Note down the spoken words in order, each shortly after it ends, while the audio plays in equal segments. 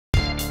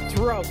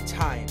Throughout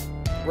time,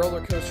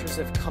 roller coasters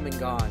have come and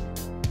gone.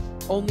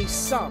 Only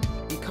some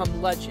become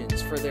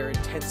legends for their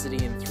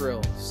intensity and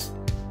thrills.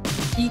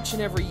 Each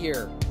and every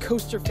year,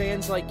 coaster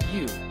fans like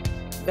you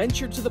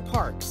venture to the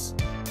parks,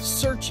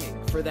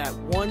 searching for that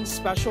one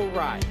special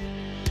ride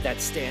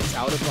that stands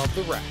out above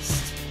the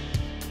rest.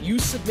 You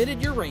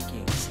submitted your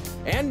rankings,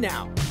 and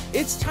now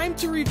it's time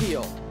to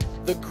reveal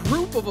the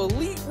group of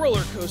elite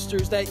roller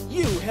coasters that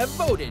you have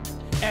voted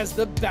as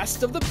the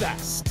best of the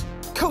best.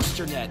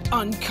 COASTER-net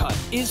Uncut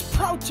is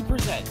proud to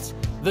present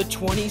the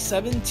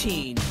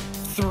 2017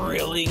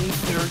 Thrilling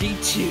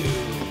 32.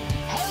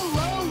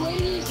 Hello,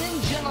 ladies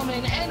and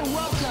gentlemen, and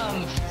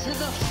welcome to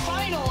the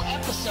final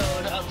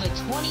episode of the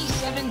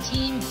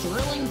 2017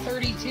 Thrilling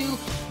 32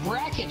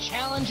 Bracket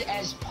Challenge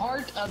as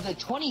part of the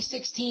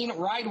 2016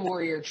 Ride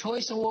Warrior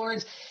Choice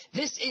Awards.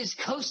 This is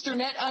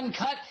COASTER-net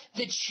Uncut.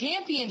 The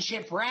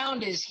championship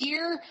round is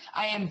here.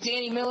 I am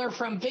Danny Miller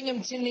from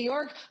Binghamton, New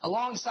York,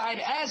 alongside,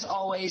 as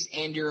always,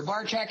 Andrew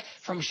Barczyk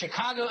from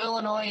Chicago,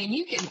 Illinois. And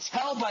you can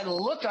tell by the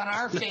look on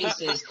our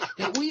faces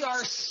that we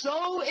are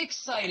so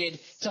excited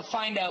to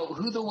find out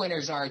who the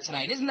winners are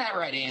tonight. Isn't that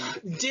right,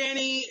 Andy?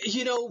 Danny,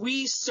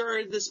 we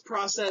started this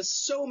process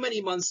so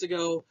many months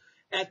ago.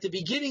 At the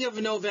beginning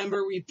of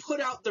November, we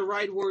put out the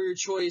Ride Warrior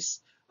Choice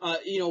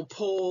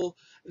poll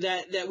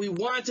that we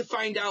wanted to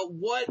find out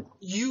what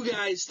you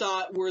guys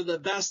thought were the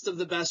best of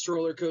the best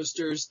roller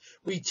coasters.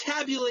 We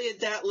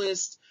tabulated that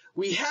list.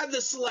 We had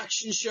the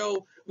selection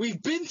show.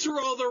 We've been through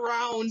all the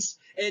rounds,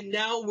 and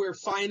now we're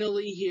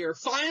finally here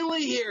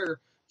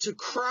to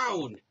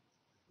crown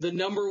the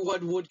number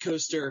one wood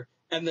coaster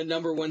and the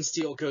number one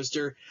steel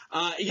coaster.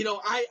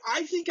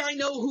 I think I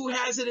know who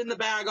has it in the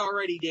bag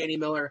already, Danny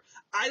Miller.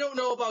 I don't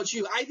know about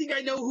you. I think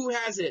I know who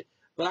has it.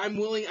 But I'm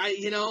willing.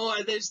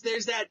 There's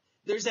that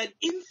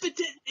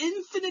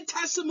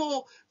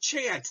infinitesimal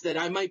chance that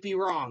I might be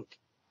wrong.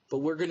 But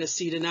we're gonna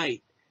see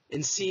tonight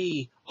and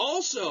see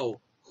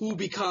also who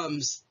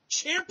becomes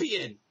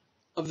champion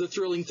of the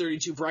Thrilling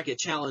 32 Bracket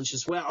Challenge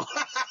as well.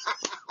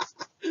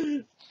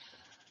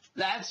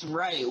 That's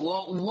right.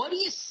 Well, what do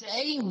you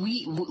say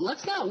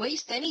let's not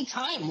waste any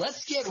time.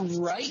 Let's get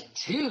right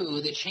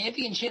to the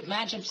championship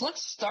matchups.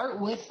 Let's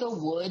start with the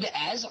wood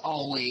as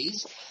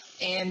always.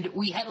 And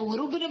we had a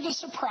little bit of a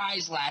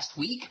surprise last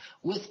week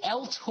with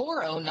El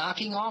Toro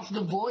knocking off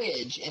the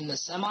Voyage in the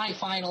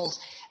semifinals.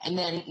 And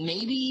then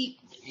maybe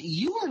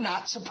you were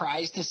not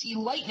surprised to see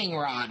Lightning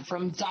Rod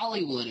from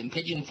Dollywood in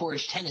Pigeon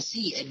Forge,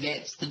 Tennessee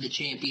advance to the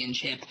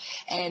championship.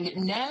 And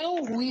now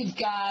we've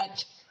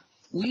got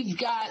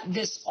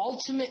this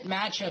ultimate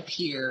matchup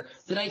here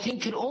that I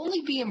think could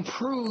only be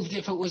improved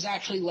if it was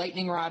actually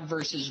Lightning Rod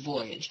versus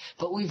Voyage.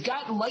 But we've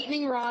got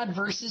Lightning Rod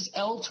versus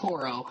El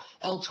Toro.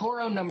 El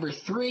Toro number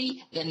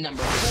 3, then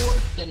number 4,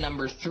 then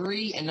number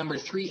 3, and number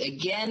 3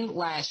 again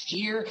last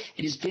year.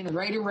 It has been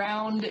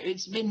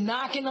it's been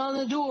knocking on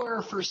the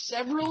door for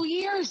several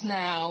years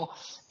now.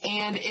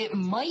 And it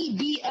might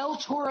be El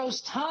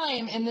Toro's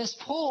time in this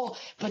poll,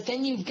 but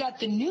then you've got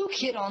the new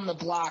kid on the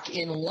block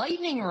in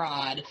Lightning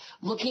Rod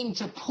looking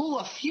to pull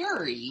a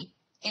Fury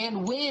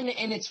and win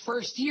in its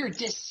first year,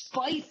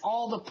 despite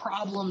all the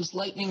problems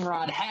Lightning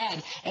Rod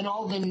had and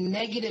all the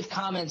negative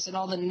comments and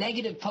all the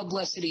negative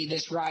publicity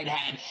this ride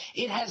had.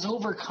 It has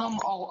overcome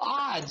all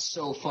odds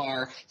so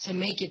far to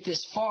make it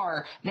this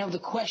far. Now the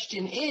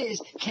question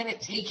is, can it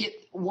take it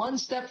one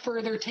step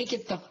further, take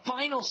it the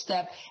final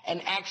step,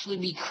 and actually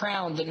be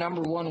crowned the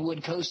number one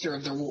wood coaster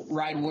of the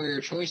Ride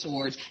Warrior Choice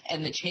Awards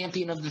and the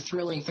champion of the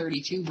Thrilling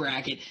 32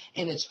 bracket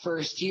in its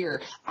first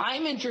year?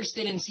 I'm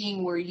interested in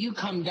seeing where you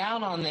come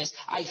down on this.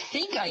 I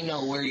think I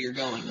know where you're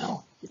going,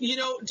 though.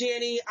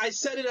 Danny, I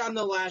said it on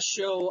the last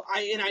show,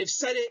 and I've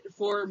said it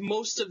for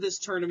most of this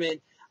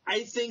tournament.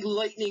 I think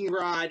Lightning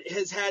Rod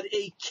has had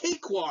a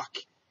cakewalk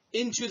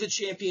into the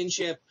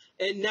championship,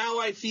 and now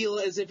I feel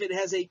as if it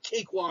has a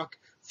cakewalk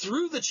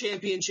through the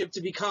championship to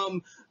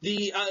become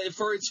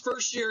for its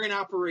first year in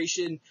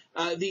operation,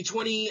 the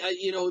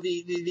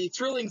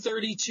Thrilling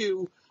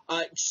 32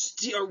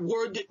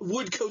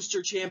 wood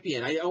coaster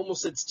champion. I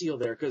almost said steel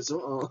there because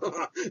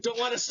don't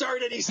want to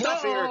start any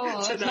stuff here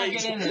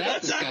tonight.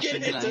 Let's not get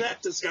into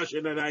that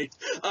discussion tonight.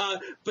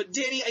 But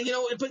Danny,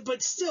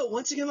 but still,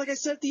 once again, like I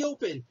said at the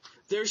open,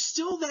 there's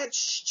still that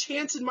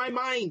chance in my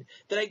mind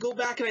that I go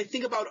back and I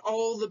think about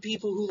all the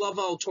people who love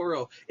El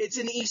Toro. It's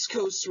an East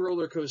Coast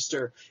roller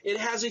coaster. It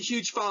has a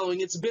huge following.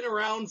 It's been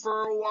around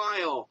for a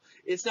while.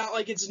 It's not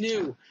like it's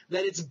new.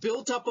 That it's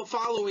built up a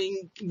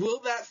following. Will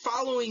that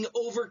following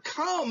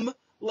overcome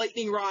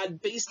Lightning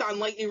Rod based on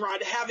Lightning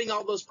Rod having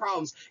all those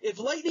problems? If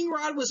Lightning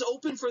Rod was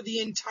open for the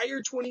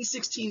entire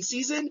 2016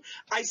 season,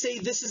 I say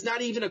this is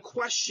not even a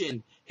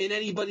question in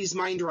anybody's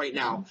mind right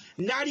now.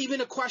 Not even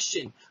a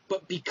question.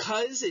 But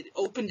because it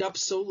opened up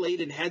so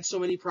late and had so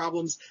many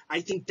problems,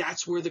 I think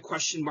that's where the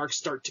question marks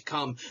start to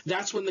come.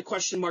 That's when the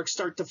question marks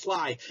start to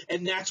fly.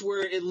 And that's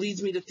where it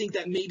leads me to think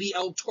that maybe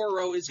El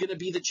Toro is going to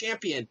be the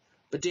champion.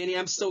 But Danny,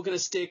 I'm still going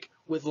to stick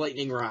with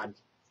Lightning Rod.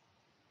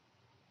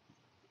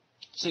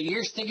 So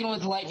you're sticking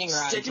with Lightning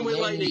Rod. Sticking with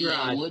Lightning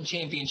Rod. Wood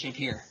Championship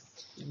here.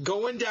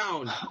 going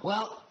down.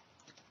 Well,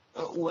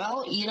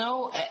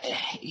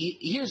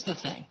 here's the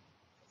thing.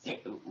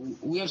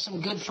 We have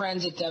some good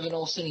friends at Devin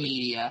Olson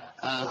Media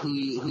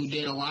who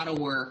did a lot of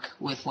work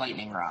with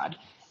Lightning Rod.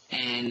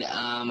 And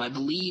I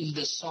believe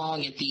the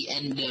song at the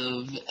end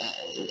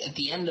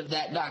of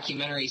that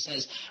documentary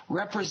says,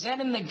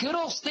 "Representing the good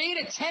old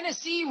state of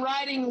Tennessee,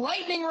 riding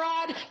Lightning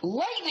Rod.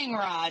 Lightning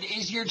Rod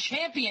is your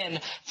champion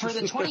for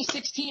the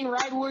 2016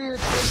 Ride Warrior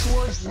Choice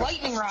Awards.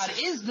 Lightning Rod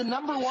is the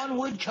 #1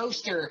 wood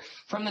coaster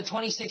from the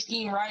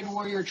 2016 Ride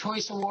Warrior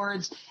Choice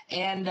Awards,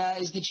 and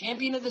is the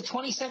champion of the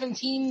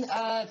 2017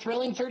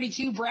 Thrilling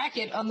 32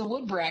 bracket on the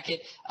wood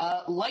bracket.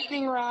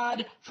 Lightning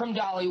Rod from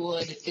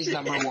Dollywood is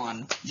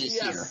 #1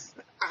 this year."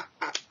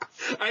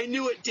 I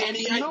knew it,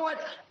 Danny. And you know what?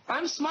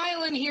 I'm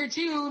smiling here,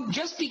 too,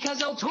 just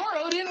because El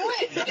Toro didn't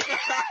win.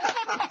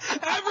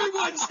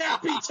 Everyone's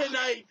happy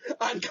tonight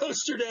on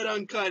COASTER-net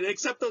Uncut,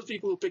 except those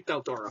people who picked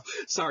El Toro.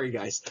 Sorry,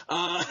 guys.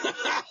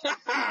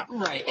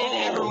 Right,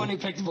 and everyone who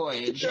picked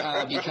Voyage,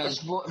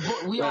 because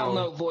we all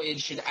know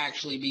Voyage should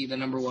actually be the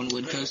 #1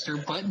 wood coaster,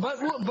 but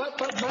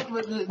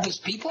these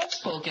people have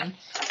spoken.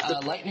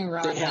 Lightning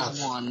Rod has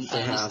won this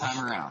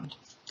time around.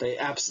 They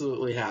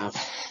absolutely have.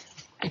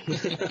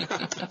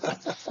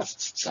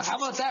 So how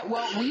about that?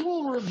 Well, we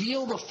will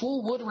reveal the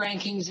full wood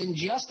rankings in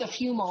just a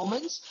few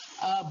moments.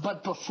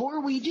 But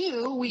before we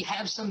do, we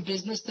have some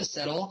business to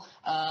settle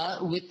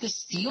with the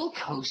steel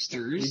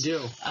coasters. We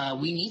do.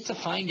 We need to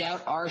find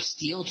out our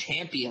steel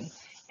champion.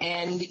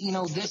 And,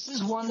 this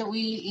is one that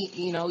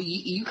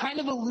you kind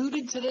of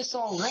alluded to this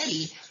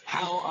already,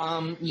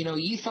 how,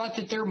 you thought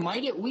that there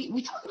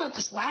we talked about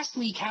this last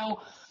week,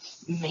 how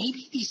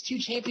maybe these two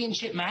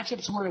championship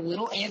matchups were a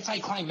little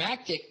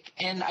anticlimactic,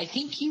 and I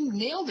think you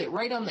nailed it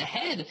right on the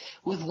head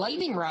with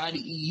Lightning Rod.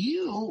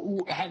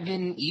 You have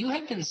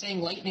been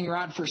saying Lightning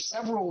Rod for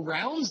several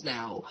rounds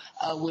now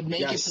would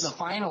make it to the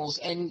finals,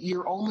 and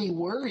your only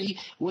worry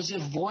was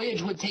if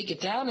Voyage would take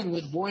it down, and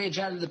with Voyage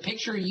out of the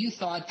picture, you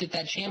thought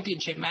that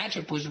championship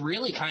matchup was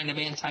really kind of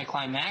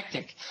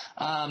anticlimactic.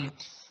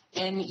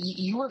 And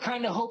you were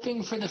kind of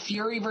hoping for the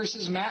Fury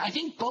versus I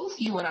think both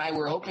you and I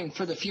were hoping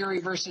for the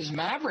Fury versus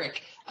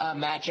Maverick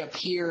matchup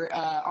here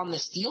on the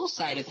steel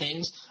side of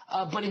things.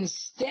 But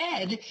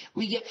instead,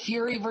 we get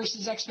Fury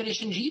versus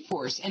Expedition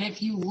GeForce. And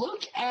if you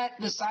look at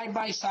the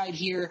side-by-side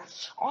here,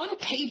 on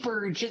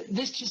paper,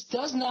 this just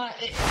does not...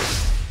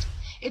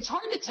 It's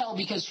hard to tell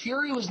because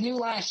Fury was new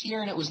last year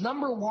and it was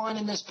 #1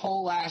 in this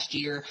poll last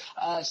year.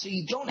 So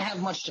you don't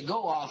have much to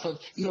go off of.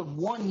 You have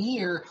 1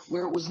 year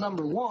where it was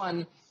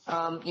 #1.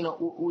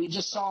 We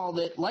just saw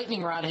that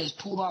Lightning Rod has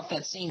pulled off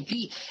that same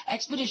feat.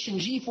 Expedition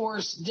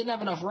GeForce didn't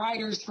have enough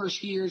riders the first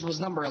few years, was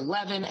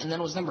 #11, and then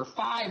was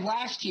 #5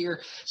 last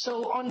year.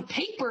 So on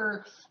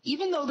paper,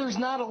 even though there's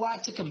not a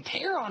lot to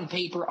compare on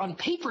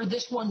paper,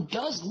 this one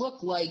does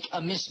look like a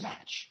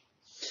mismatch.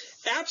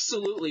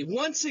 Absolutely.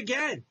 Once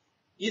again,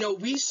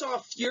 we saw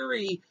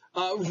Fury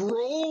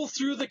roll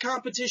through the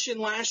competition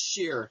last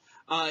year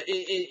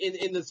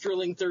in the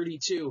Thrilling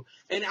 32.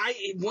 And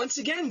once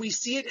again, we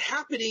see it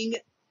happening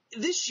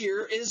this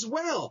year as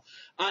well.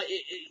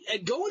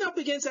 Going up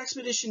against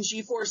Expedition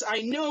GeForce,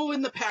 I know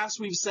in the past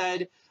we've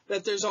said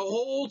that there's a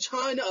whole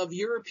ton of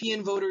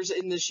European voters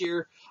in this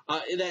year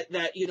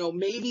that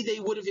maybe they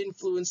would have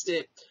influenced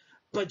it.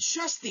 But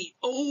just the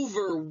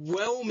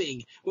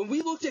overwhelming, when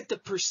we looked at the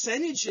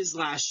percentages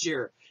last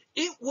year,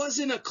 it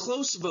wasn't a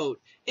close vote.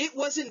 It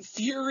wasn't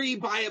Fury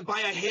by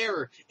a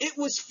hair. It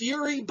was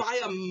Fury by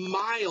a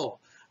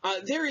mile.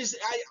 I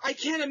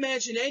can't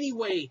imagine any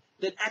way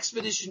that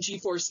Expedition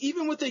GeForce,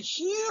 even with a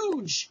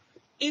huge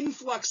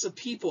influx of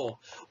people,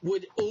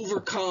 would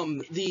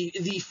overcome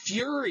the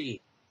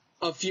fury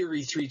of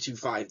Fury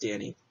 325,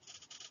 Danny.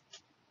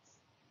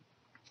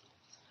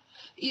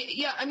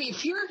 Yeah, I mean,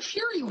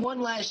 Fury won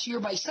last year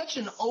by such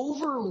an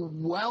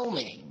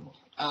overwhelming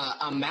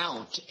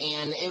amount,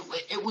 and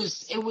it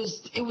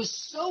was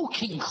so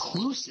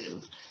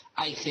conclusive,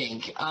 I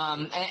think,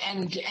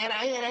 and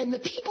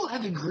the people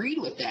have agreed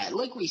with that.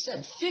 Like we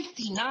said,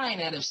 59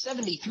 out of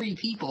 73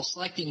 people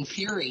selecting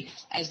Fury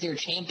as their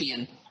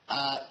champion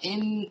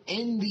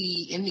in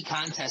the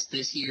contest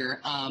this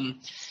year.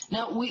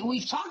 Now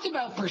we've talked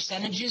about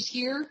percentages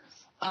here.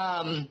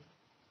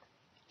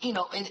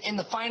 In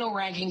the final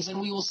rankings, and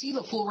we will see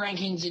the full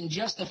rankings in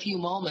just a few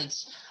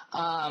moments.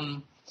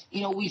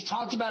 We've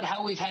talked about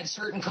how we've had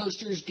certain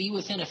coasters be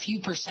within a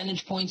few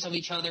percentage points of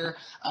each other.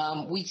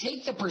 We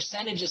take the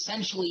percentage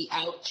essentially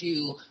out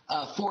to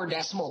 4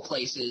 decimal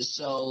places,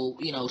 so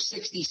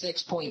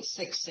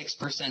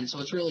 66.66%. So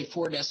it's really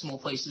 4 decimal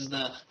places,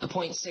 the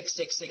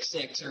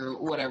 0.6666 or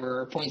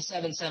whatever, or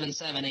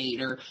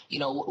 0.7778 or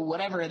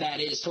whatever that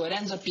is. So it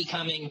ends up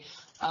becoming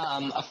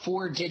a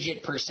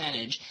 4-digit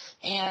percentage.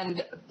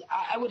 And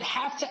I would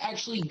have to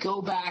actually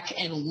go back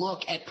and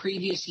look at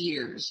previous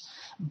years.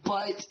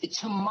 But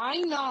to my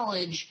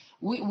knowledge,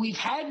 we've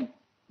had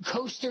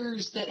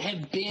coasters that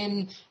have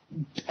been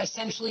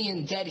essentially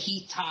in dead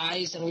heat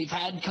ties, and we've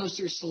had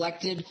coasters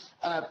selected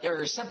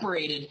or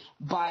separated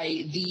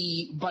by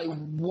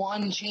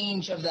one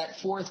change of that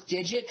fourth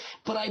digit.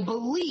 But I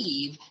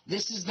believe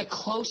this is the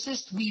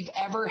closest we've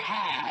ever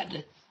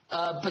had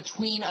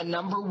between a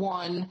number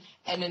 1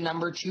 and a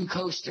number 2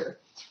 coaster.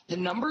 The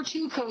number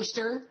 2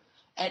 coaster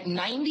at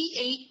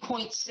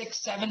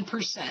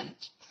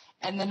 98.67%.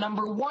 and the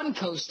number 1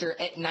 coaster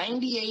at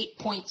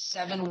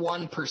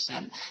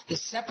 98.71%. The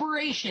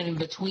separation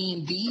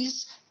between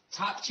these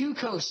top 2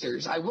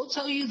 coasters, I will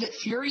tell you that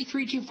Fury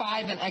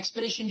 325 and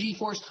Expedition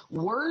GeForce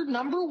were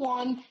number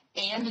 1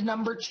 and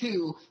number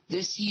 2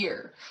 this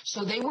year.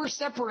 So they were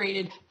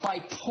separated by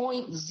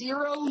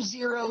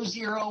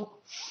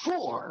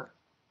 0.0004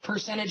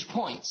 percentage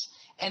points.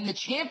 And the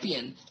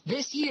champion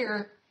this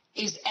year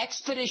is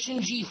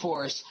Expedition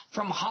GeForce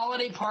from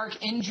Holiday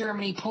Park in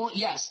Germany.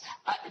 Yes,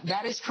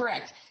 that is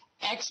correct.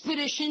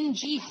 Expedition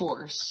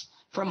GeForce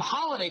from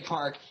Holiday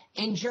Park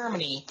in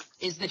Germany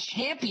is the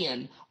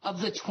champion of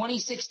the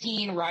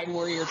 2016 Ride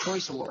Warrior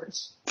Choice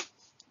Awards.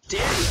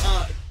 Danny,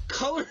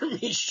 color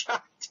me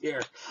shocked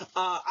here.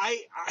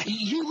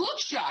 You look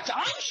shocked.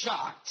 I'm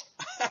shocked.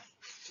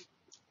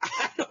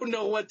 I don't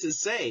know what to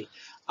say.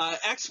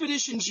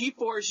 Expedition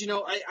GeForce,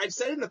 I've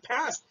said in the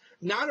past,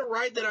 not a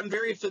ride that I'm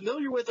very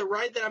familiar with, a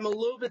ride that I'm a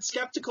little bit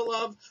skeptical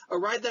of, a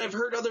ride that I've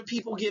heard other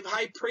people give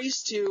high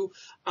praise to,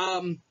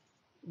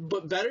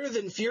 but better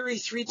than Fury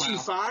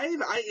 325?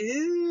 Wow.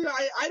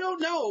 I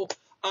don't know.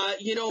 I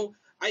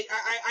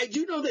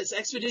do know this.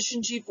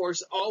 Expedition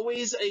GeForce,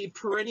 always a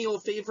perennial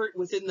favorite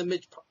within the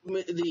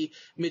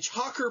Mitch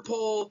Hawker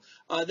poll,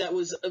 that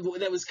was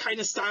kind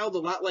of styled a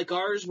lot like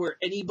ours, where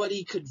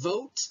anybody could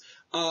vote.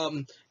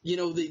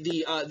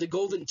 The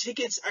golden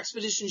tickets,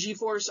 Expedition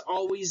GeForce,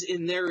 always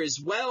in there as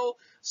well.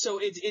 So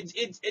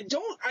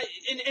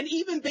and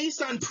even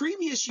based on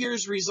previous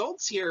year's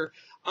results here,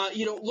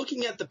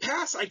 looking at the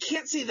past, I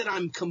can't say that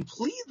I'm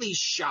completely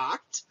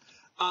shocked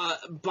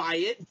by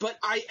it, but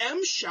I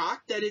am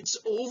shocked that it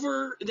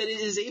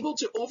is able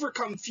to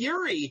overcome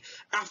Fury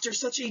after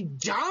such a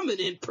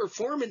dominant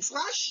performance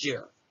last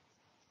year.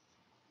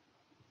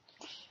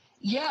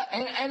 Yeah,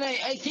 and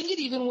I think it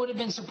even would have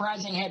been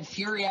surprising had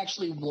Fury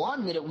actually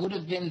won, that it would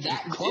have been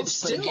that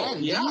close. But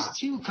again,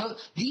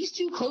 these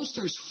two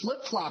coasters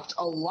flip-flopped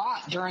a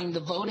lot during the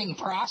voting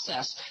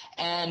process.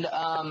 And,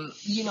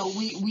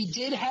 we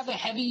did have a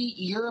heavy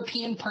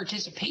European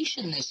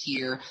participation this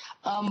year.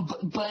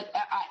 But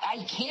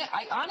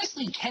I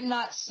honestly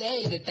cannot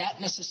say that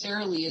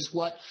necessarily is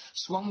what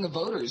swung the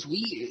voters.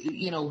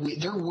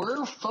 There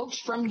were folks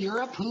from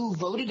Europe who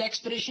voted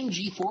Expedition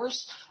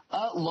GeForce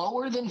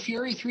lower than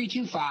Fury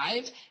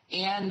 325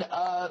 and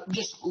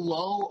just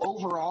low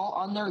overall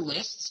on their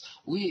lists.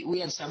 We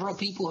had several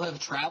people who have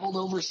traveled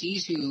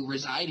overseas who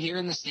reside here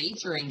in the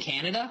States or in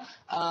Canada.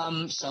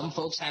 Some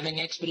folks having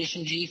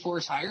Expedition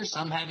GeForce higher,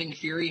 some having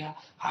Fury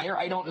higher.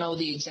 I don't know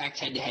the exact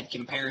head-to-head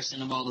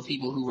comparison of all the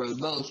people who rode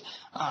both.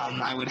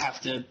 I would have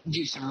to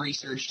do some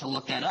research to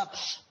look that up.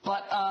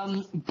 But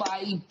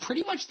by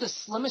pretty much the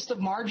slimmest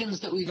of margins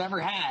that we've ever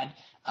had,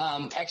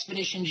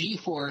 Expedition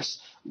GeForce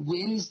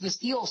wins the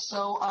steal.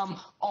 So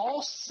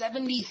all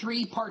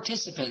 73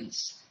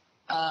 participants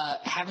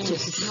having the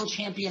steel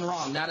champion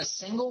wrong, not a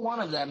single one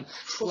of them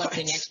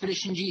selecting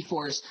Expedition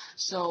GeForce.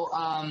 So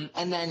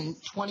and then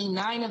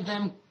 29 of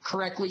them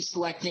correctly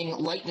selecting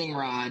Lightning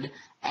Rod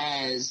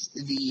as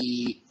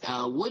the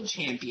wood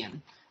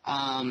champion.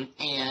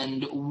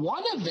 And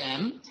one of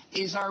them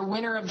is our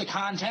winner of the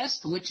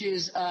contest, which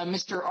is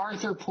Mr.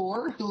 Arthur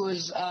Poor, who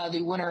is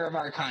the winner of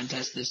our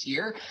contest this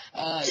year.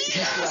 He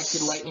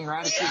selected Lightning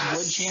Rod as his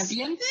wood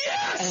champion.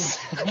 Yes!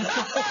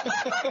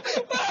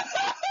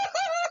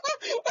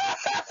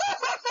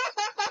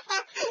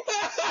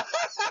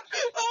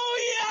 Oh,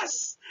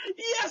 yes!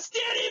 Yes,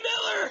 Danny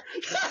Miller!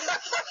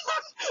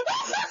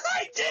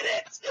 I did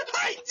it!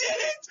 I did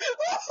it!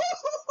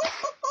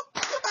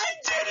 I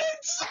did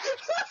it!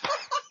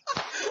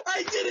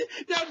 I did it.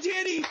 Now,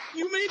 Danny,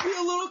 you may be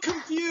a little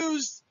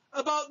confused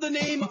about the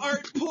name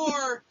Art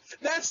Poor.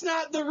 That's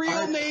not the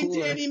real name,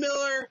 Danny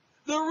Miller.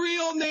 The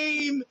real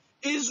name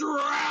is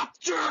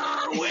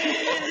Raptor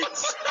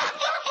Wins.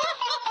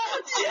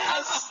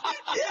 Yes,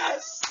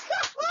 yes.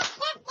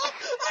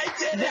 I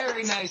did it.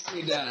 Very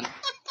nicely done.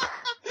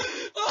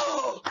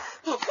 Oh,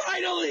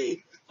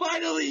 finally,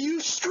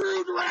 you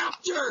screwed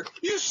Raptor.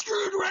 You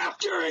screwed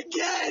Raptor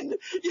again.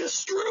 You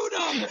screwed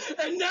him,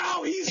 and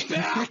now he's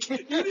back. You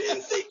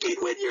didn't think he'd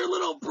win your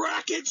little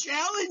bracket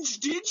challenge,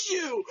 did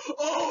you?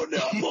 Oh,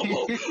 no.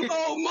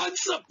 Oh,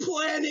 months of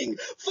planning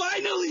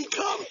finally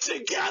come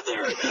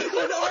together.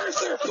 When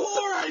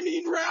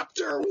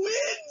Raptor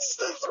wins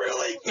the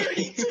Thrilling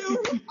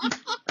 32.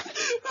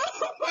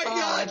 Oh, my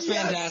God. That's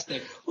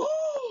fantastic.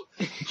 Oh.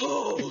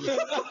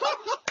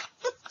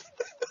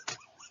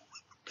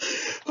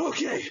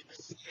 Okay.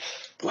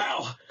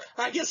 Wow.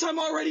 I guess I'm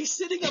already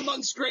sitting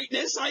amongst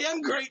greatness. I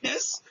am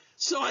greatness,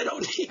 so I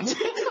don't need to.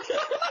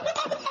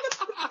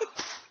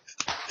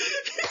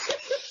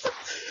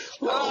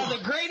 The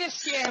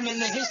greatest scam in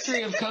the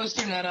history of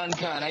COASTER.net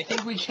Uncut. I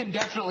think we can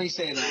definitely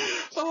say that.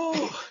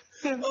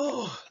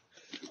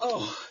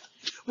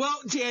 Well,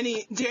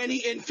 Danny,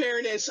 in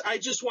fairness, I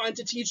just wanted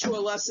to teach you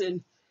a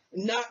lesson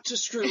not to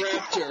screw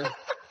Raptor.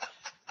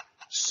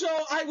 So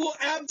I will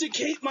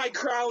abdicate my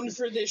crown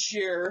for this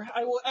year.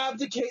 I will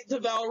abdicate the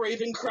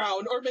Valraven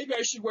crown, or maybe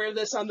I should wear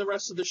this on the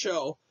rest of the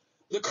show.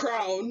 The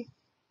crown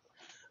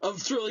of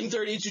Thrilling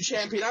 32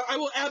 champion. I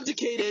will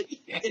abdicate it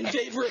in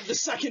favor of the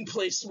second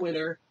place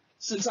winner,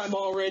 since I'm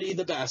already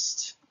the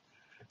best.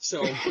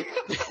 So.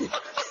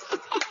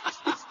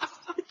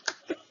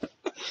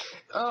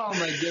 Oh,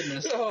 my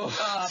goodness.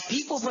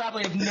 People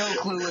probably have no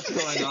clue what's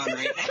going on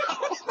right now.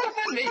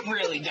 They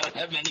really don't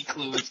have any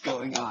clue what's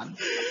going on.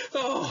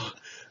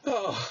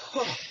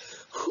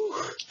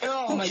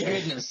 My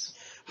goodness.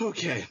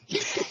 Okay.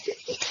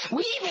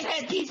 We even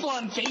had people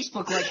on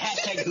Facebook like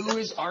hashtag Who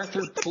is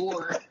Arthur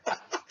Poor?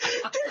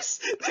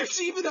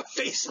 There's even a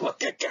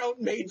Facebook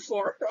account made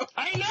for him.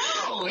 I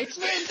know, it's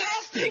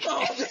fantastic.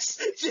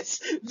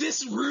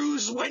 This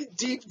ruse went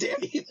deep,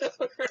 Danny.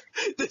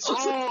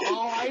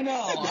 I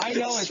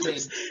know it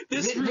did.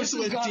 This has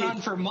went gone deep.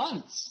 on for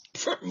months.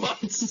 For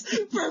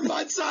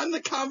months on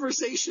the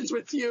conversations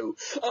with you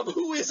of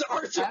who is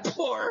Arthur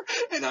Poor,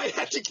 and I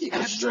had to keep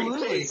a straight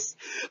face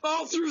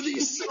all through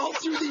these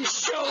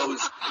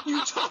shows.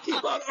 You talking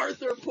about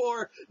Arthur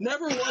Poor?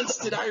 Never once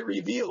did I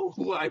reveal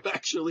who I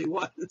actually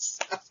was.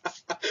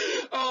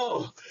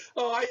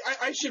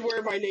 I should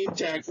wear my name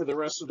tag for the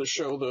rest of the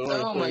show, though.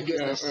 Oh my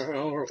goodness!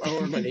 I'll wear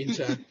my name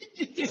tag.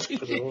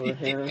 Put it over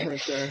here,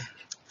 right there.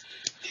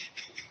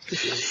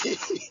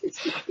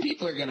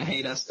 People are gonna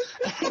hate us.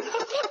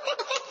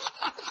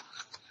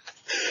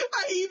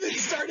 I even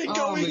started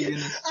going.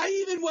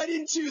 I even went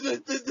into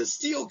the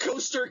steel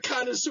coaster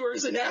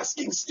connoisseurs and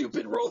asking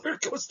stupid roller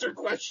coaster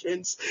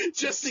questions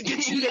just to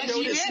get you to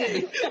notice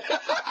me.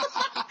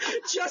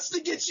 Just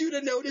to get you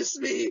to notice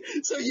me,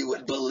 so you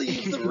would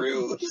believe the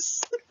ruse.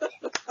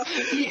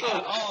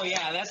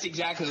 Yeah, that's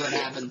exactly what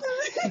happened.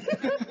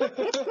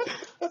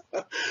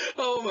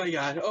 Oh my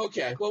God.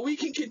 Okay, well, we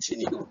can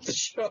continue with the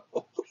show.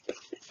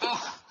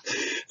 Oh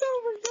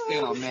my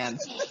God. Oh man.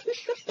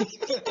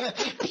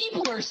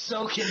 People are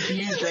so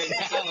confused right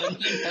now. And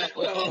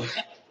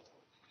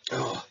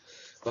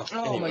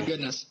anyway. My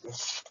goodness.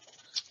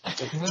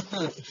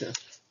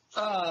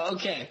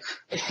 Okay.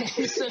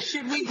 So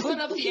should we put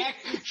up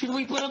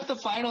the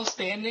final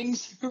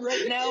standings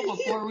right now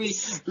before we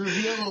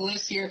reveal the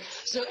list here?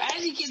 So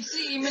as you can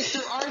see,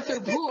 Mr.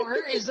 Arthur Poor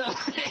is up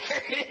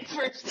there in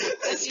first place.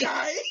 This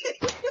guy.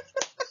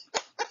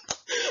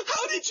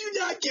 How did you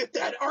not get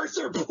that,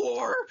 Arthur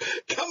Poor?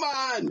 Come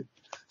on.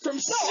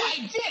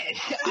 I did.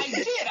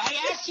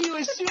 I asked you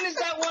as soon as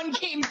that one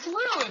came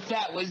through if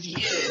that was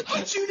you.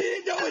 But you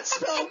didn't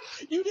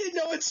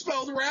know it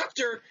spelled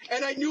Raptor,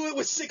 and I knew it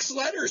was 6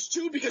 letters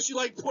too because you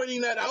like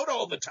pointing that out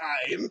all the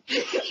time.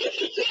 Yeah,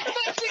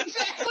 that's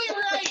exactly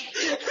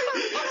right.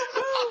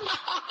 Oh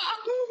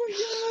my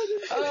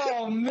God.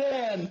 Oh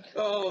man.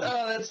 Oh,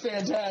 that's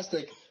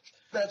fantastic.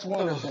 That's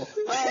wonderful.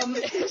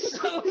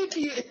 So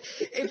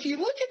if you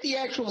look at the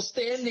actual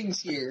standings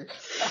here,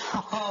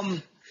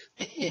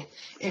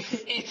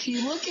 if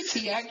you look at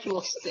the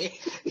actual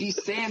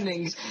these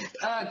standings,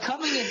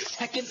 coming in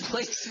second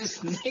place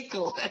is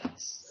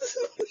Nicholas.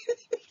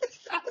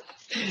 I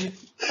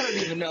don't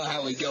even know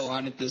how we go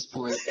on at this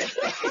point.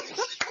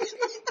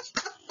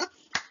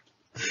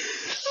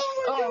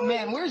 Oh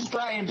man, where's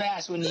Brian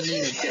Bass when you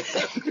need him?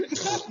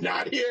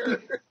 Not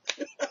here.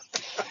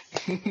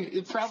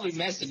 Probably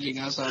messaging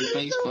us on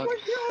Facebook.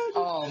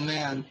 Oh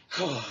man.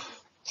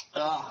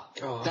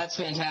 That's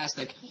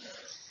fantastic.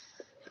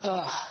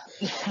 I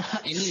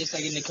need a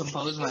second to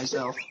compose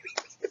myself.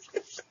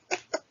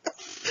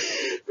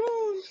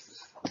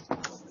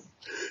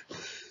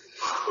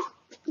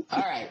 All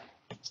right.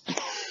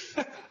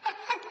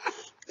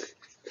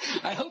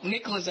 I hope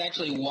Nicholas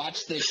actually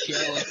watched this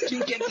show and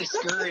didn't get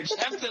discouraged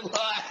after the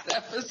last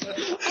episode.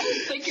 I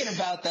was thinking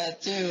about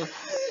that, too.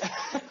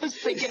 I was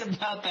thinking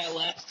about that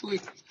last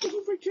week.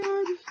 Oh, my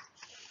God.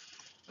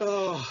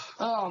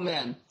 Oh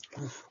man.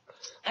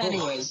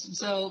 Anyways,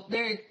 so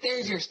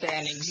there's your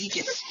standings. You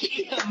can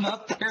see them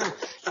up there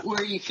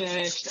where you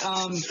finished.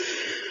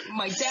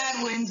 My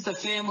dad wins the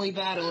family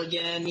battle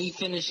again. He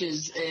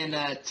finishes in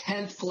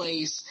 10th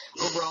place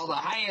overall, the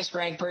highest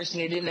ranked person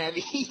who didn't have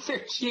either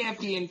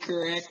champion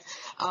correct.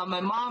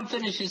 My mom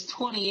finishes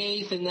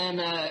 28th, and then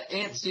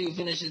Aunt Sue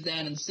finishes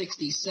down in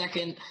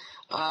 62nd.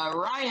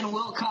 Ryan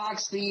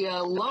Wilcox, the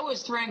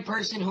lowest ranked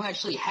person who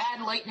actually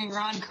had Lightning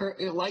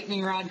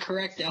Rod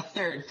correct out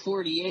there at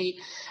 48.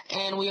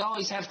 And we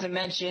always have to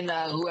mention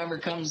whoever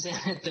comes in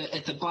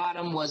at the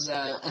bottom was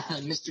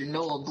Mr.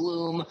 Noah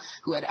Bloom,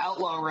 who had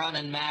Outlaw Run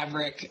and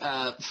Maverick,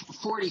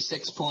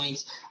 46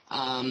 points.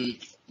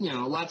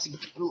 Lots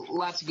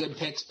of good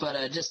picks,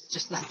 but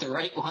just not the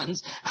right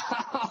ones.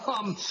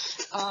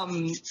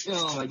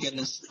 Oh my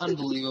goodness,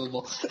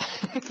 unbelievable!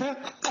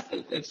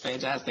 It's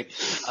fantastic.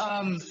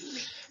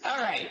 All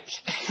right.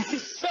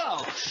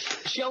 So,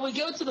 shall we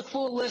go to the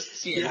full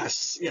lists here?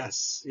 Yes.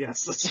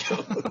 Let's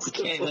go.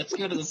 Let's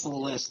go to the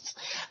full lists.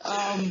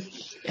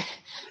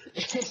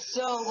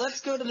 So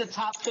let's go to the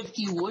top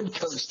 50 wood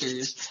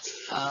coasters.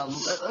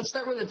 Let's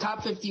start with the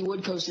top 50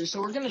 wood coasters. So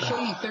we're going to show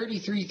you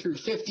 33 through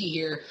 50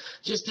 here,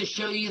 just to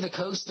show you the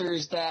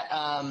coasters that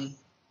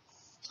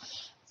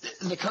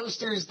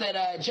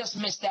just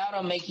missed out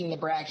on making the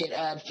bracket.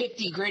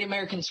 50, Great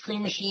American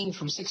Scream Machine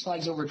from Six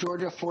Flags Over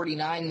Georgia.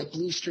 49, the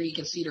Blue Streak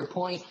at Cedar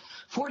Point.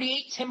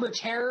 48, Timber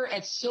Terror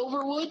at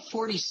Silverwood.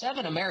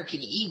 47,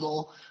 American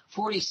Eagle.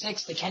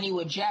 46, the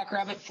Kennywood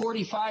Jackrabbit.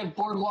 45,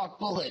 Boardwalk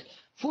Bullet.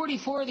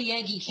 44, the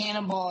Yankee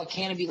Cannonball at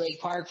Canopy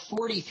Lake Park.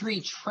 43,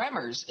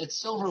 Tremors at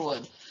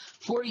Silverwood.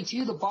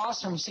 42, the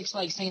Boss from Six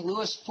Flags St.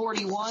 Louis.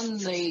 41,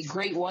 the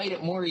Great White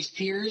at Maurice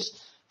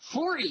Piers.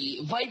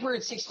 40, Viper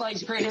at Six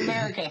Flags Great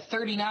America.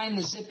 39,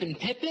 the Zippin'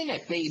 Pippin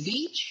at Bay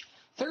Beach.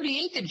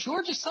 38, the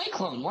Georgia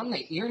Cyclone, one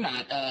that you're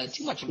not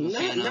too much of a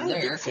fan of there. Not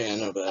a big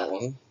fan of that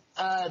one.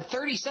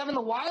 37,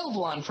 the Wild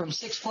One from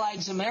Six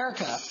Flags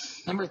America.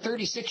 Number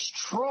 36,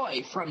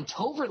 Troy from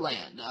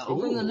Toverland,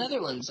 over in the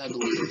Netherlands, I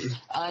believe.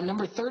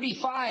 Number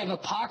 35,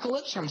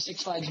 Apocalypse from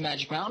Six Flags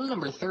Magic Mountain.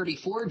 Number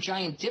 34,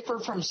 Giant Dipper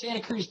from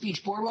Santa Cruz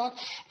Beach Boardwalk.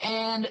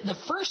 And the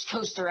first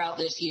coaster out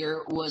this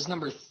year was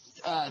number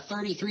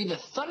 33, the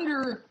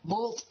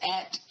Thunderbolt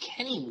at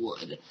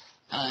Kennywood.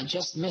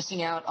 Just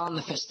missing out on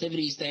the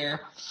festivities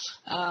there.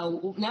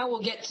 Now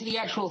we'll get to the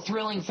actual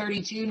thrilling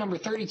 32. Number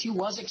 32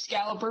 was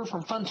Excalibur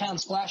from Funtown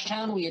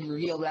Splashtown. We had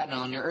revealed that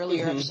on an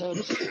earlier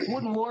episode.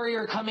 Wooden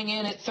Warrior coming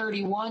in at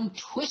 31.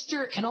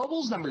 Twister at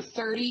Knoebels, number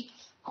 30.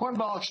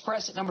 Cornball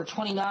Express at number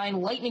 29.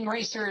 Lightning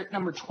Racer at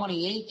number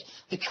 28.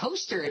 The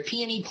Coaster at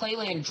P&E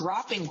Playland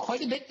dropping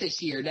quite a bit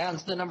this year, down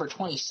to the number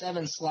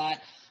 27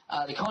 slot.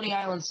 The Coney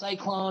Island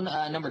Cyclone,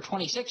 number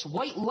 26.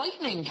 White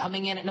Lightning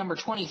coming in at number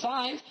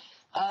 25.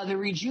 The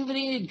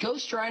Rejuvenated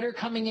Ghost Rider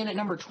coming in at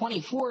number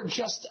 24,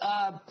 just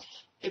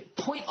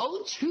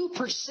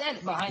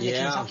 0.02% behind the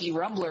Kentucky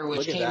Rumbler,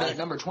 which came in at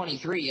number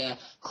 23.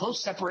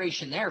 Close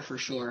separation there for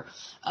sure.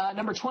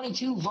 Number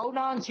 22,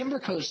 Vodon Timber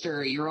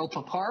Coaster,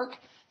 Europa Park.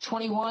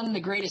 21,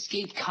 The Great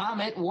Escape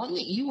Comet, one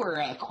that you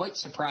were quite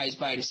surprised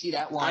by to see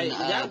that one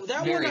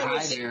very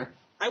high there.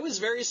 I was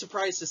very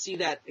surprised to see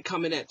that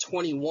come in at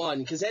 21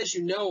 because, as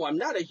you know, I'm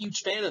not a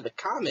huge fan of the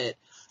Comet.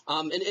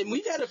 And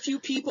we've had a few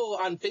people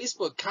on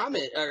Facebook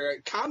comment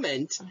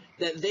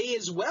that they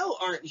as well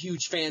aren't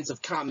huge fans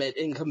of Comet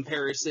in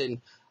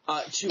comparison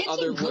to it's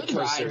other a good wood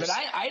coasters. Ride, but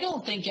I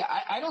don't think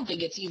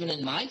it's even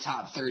in my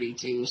top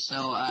 32.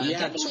 So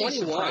definitely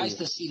 21. Surprised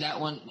to see that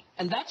one.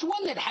 And that's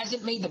one that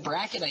hasn't made the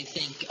bracket, I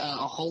think,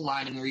 a whole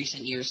lot in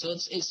recent years. So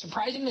it's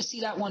surprising to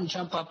see that one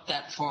jump up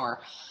that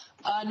far.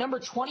 Number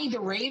 20, The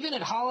Raven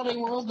at Holiday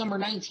World. Number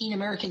 19,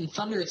 American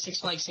Thunder at Six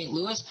Flags St.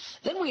 Louis.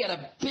 Then we had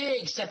a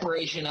big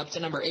separation up to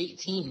number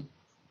 18,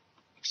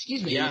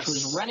 which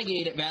was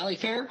Renegade at Valley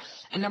Fair.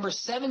 And number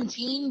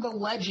 17, The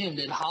Legend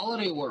at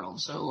Holiday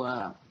World.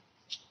 So,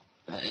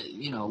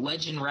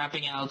 Legend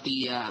wrapping out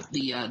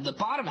the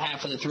bottom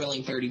half of the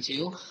thrilling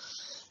 32.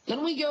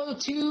 Then we go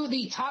to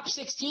the top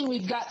 16.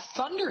 We've got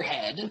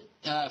Thunderhead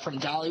from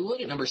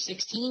Dollywood at number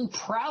 16.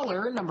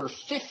 Prowler, number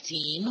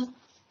 15.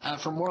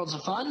 From Worlds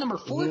of Fun. Number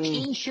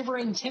 14,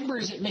 Shivering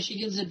Timbers at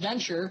Michigan's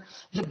Adventure.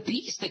 The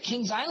Beast at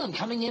Kings Island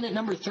coming in at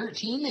number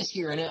 13 this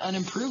year, and an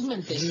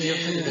improvement this year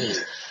for the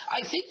Beast.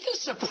 I think the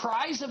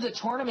surprise of the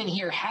tournament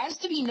here has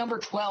to be number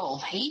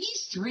 12,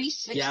 Hades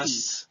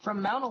 360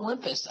 from Mount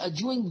Olympus,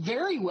 doing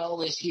very well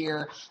this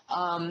year,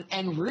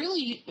 and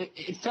really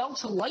it fell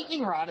to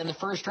Lightning Rod in the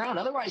first round.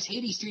 Otherwise,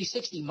 Hades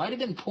 360 might have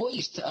been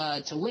poised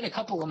to win a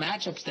couple of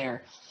matchups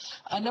there.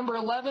 Number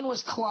 11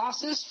 was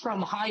Colossus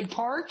from Hyde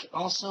Park,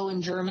 also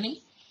in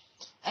Germany.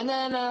 And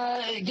then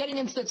getting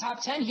into the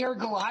top 10 here,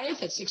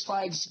 Goliath at Six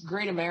Flags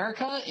Great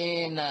America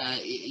in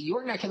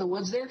your neck of the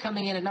woods there,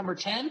 coming in at number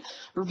 10.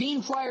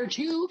 Ravine Flyer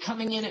 2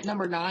 coming in at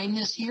number 9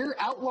 this year.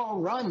 Outlaw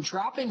Run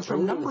dropping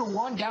from number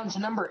 1 down to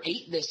number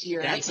 8 this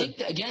year. That's and I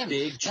think, again,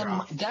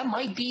 that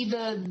might be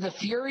the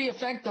Fury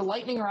effect, the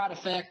Lightning Rod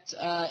effect,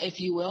 if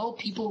you will.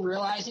 People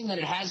realizing that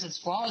it has its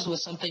flaws with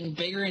something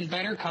bigger and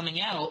better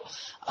coming out.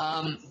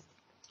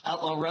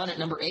 Outlaw Run at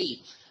number 8.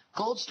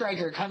 Gold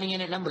Striker coming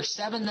in at number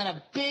 7, then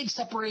a big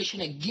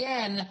separation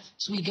again,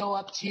 so we go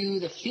up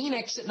to the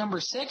Phoenix at number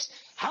 6.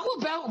 How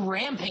about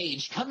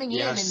Rampage coming in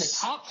the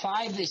top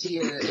 5 this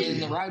year in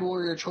the Ride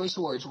Warrior Choice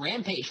Awards?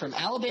 Rampage from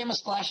Alabama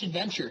Splash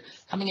Adventure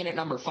coming in at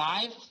number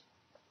 5.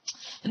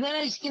 And then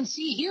as you can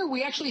see here,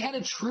 we actually had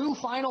a true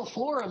Final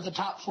Four of the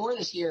top 4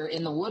 this year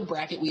in the wood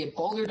bracket. We had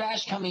Boulder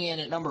Dash coming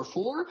in at number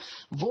 4,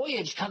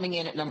 Voyage coming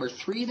in at number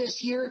 3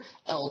 this year,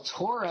 El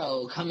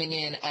Toro coming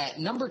in at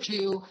number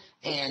 2,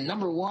 and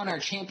number 1, our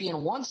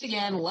champion once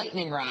again,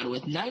 Lightning Rod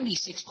with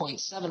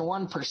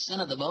 96.71%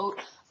 of the vote,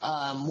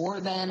 more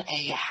than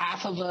a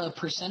half of a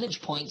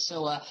percentage point.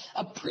 So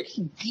a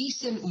pretty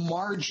decent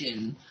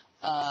margin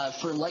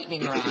for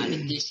Lightning Rod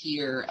this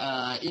year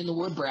in the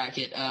wood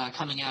bracket,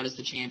 coming out as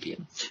the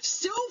champion.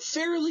 Still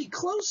fairly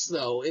close,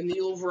 though, in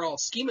the overall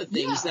scheme of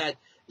things. That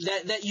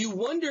that you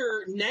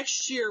wonder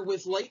next year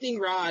with Lightning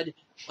Rod,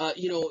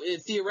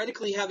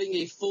 theoretically having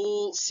a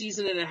full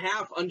season and a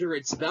half under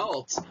its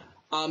belt,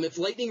 if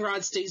Lightning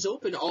Rod stays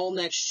open all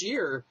next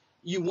year,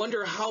 you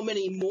wonder how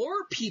many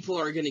more people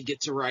are going to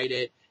get to ride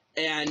it,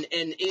 and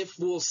if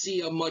we'll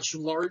see a much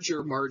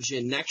larger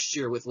margin next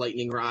year with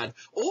Lightning Rod,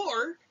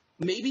 or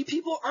maybe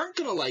people aren't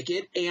going to like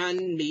it,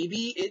 and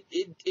maybe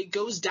it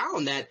goes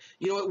down. That,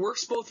 it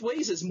works both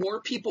ways. As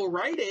more people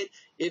ride it,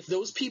 if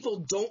those people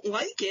don't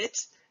like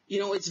it,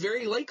 it's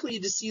very likely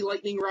to see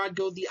Lightning Rod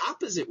go the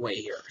opposite way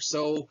here.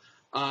 So,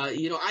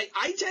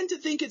 I tend to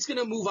think it's going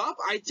to move up.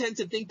 I tend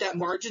to think that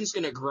margin's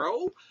going to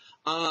grow.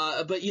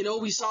 But,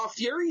 we saw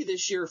Fury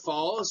this year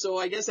fall, so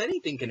I guess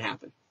anything can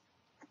happen.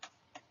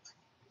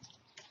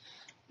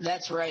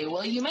 That's right.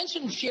 Well, you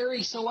mentioned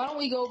Fury, so why don't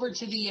we go over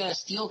to the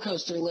steel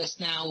coaster list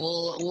now?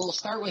 We'll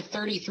start with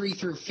 33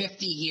 through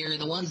 50 here,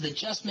 the ones that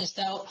just missed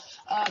out.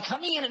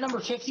 Coming in at number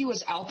 50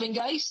 was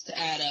Alpengeist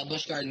at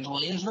Busch Gardens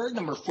Williamsburg.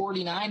 Number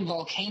 49,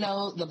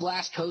 Volcano, the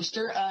Blast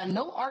Coaster.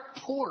 No Art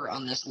Pour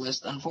on this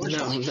list,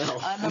 unfortunately. No.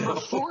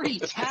 Number 40,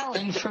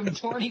 Talon from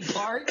Dorney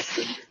Park.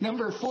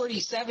 Number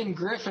 47,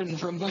 Griffin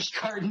from Busch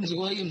Gardens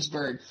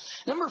Williamsburg.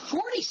 Number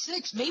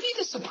 46, maybe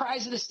the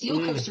surprise of the steel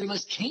coaster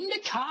list,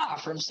 Kingda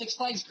Ka from Six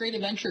Flags Great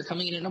Adventure,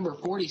 coming in at number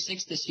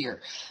 46 this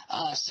year.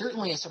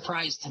 Certainly a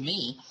surprise to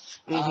me.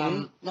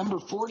 Number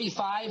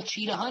 45,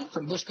 Cheetah Hunt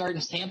from Busch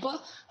Gardens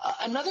Tampa.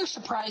 Another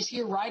surprise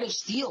here, Ride of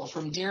Steel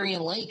from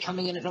Darien Lake,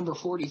 coming in at number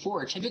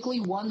 44. Typically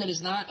one that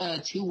is not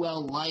too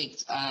well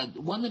liked,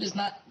 one that is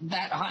not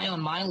that high on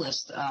my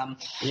list.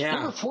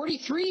 Number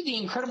 43, the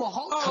Incredible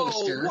Hulk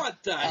Coaster. Oh,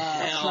 what the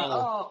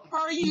hell?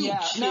 Are you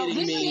kidding now,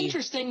 this me? is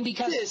interesting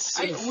because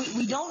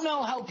we don't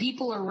know how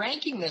people are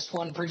ranking this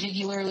one,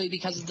 particularly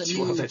because of the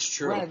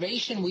new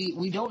renovation.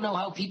 We don't know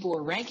how people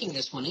are ranking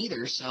this one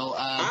either. So,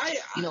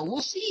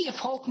 we'll see if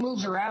Hulk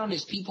moves around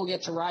as people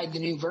get to ride the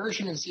new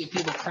version and see if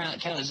people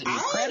count as a new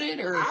credit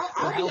or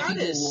how people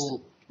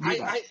will.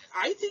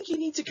 I think you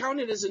need to count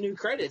it as a new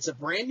credit. It's a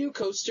brand new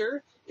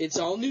coaster. It's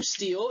all new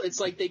steel. It's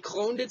like they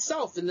cloned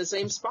itself in the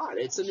same spot.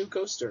 It's a new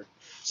coaster.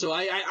 So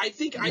I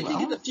think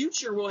in the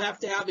future we'll have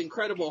to have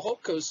Incredible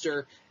Hulk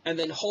Coaster and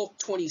then Hulk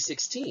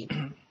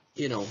 2016.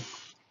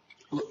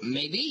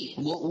 Maybe.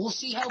 We'll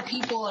see how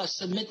people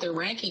submit their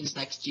rankings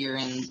next year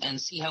and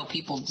see how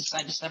people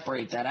decide to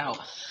separate that out.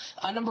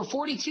 Number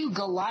 42,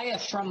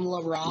 Goliath from La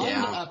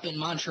Ronde up in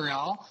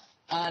Montreal.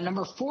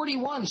 Number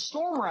 41,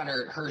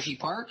 Stormrunner at Hershey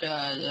Park.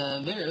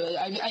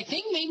 I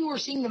think maybe we're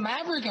seeing the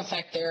Maverick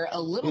effect there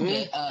a little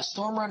bit.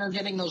 Stormrunner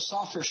getting those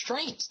soft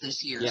restraints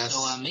this year. Yes.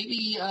 So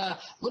maybe a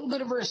little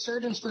bit of a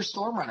resurgence for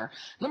Stormrunner.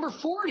 Number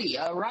 40,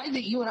 a ride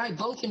that you and I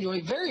both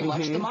enjoy very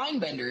much, the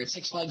Mindbender at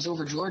Six Flags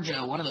Over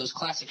Georgia, one of those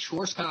classic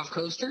Schwarzkopf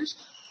coasters.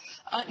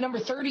 Number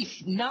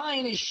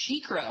 39 is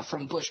Shikra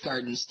from Busch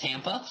Gardens,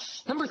 Tampa.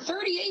 Number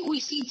 38, we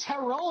see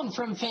Tyrone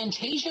from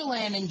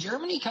Phantasialand in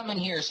Germany coming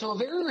here. So a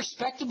very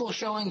respectable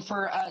showing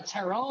for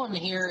Tyrone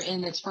here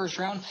in its first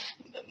round.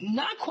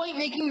 Not quite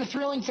making the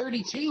thrilling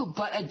 32,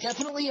 but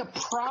definitely a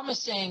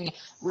promising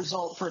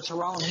result for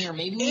Tyrone here.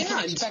 Maybe we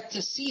can expect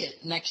to see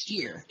it next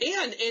year.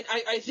 And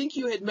I think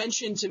you had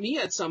mentioned to me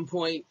at some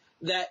point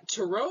that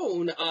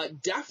Tyrone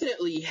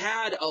definitely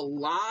had a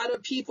lot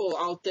of people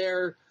out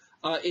there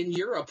in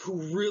Europe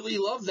who really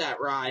love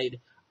that ride.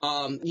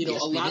 A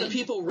lot of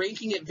people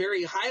ranking it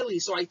very highly.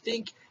 So I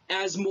think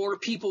as more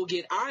people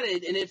get on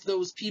it, and if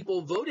those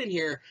people vote in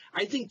here,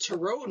 I think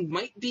Tyrone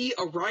might be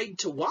a ride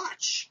to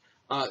watch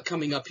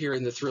coming up here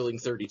in the Thrilling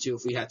 32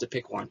 if we had to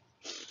pick one.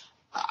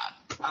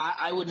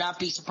 I would not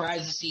be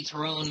surprised to see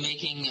Tyrone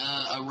making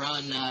a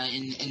run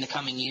in the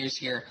coming years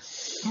here.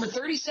 Number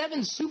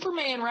 37,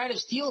 Superman Ride of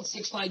Steel at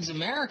Six Flags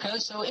America.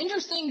 So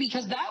interesting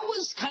because that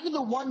was kind of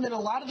the one that a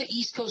lot of the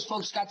East Coast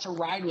folks got to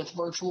ride with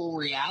virtual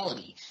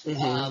reality.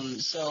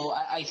 So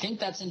I think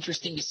that's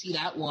interesting to see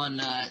that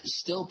one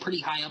still pretty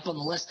high up on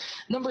the list.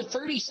 Number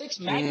 36,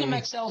 Magnum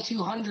XL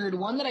 200,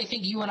 one that I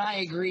think you and I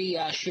agree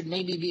should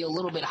maybe be a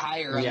little bit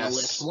higher on the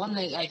list. One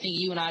that I think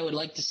you and I would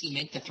like to see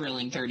make the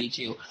Thrilling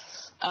 32.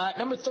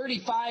 Number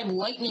 35,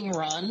 Lightning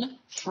Run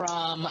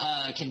from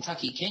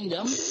Kentucky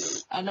Kingdom.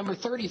 Number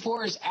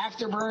 34 is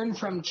Afterburn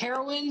from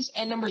Carowinds.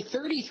 And number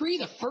 33,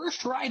 the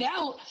first ride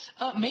out,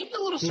 maybe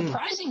a little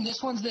surprising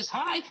this one's this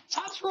high,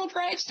 Top Thrill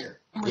Dragster,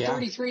 number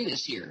 33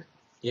 this year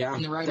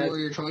in the Ride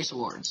Warrior Choice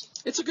Awards.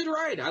 It's a good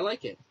ride. I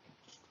like it.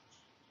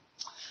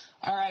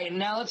 All right,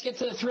 now let's get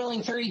to the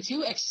Thrilling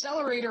 32.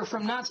 Accelerator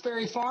from Knott's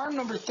Berry Farm,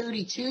 number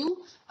 32.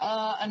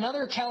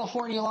 Another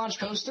California launch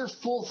coaster,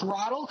 Full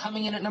Throttle,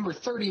 coming in at number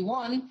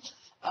 31.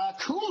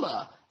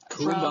 Kumba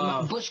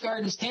from Busch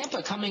Gardens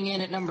Tampa, coming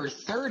in at number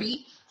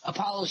 30.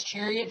 Apollo's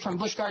Chariot from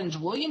Busch Gardens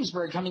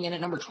Williamsburg, coming in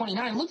at number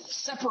 29. Look at the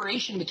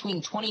separation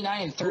between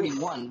 29 and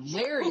 31.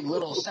 Very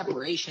little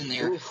separation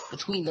there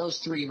between those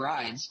three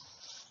rides.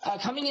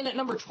 Coming in at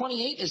number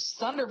 28 is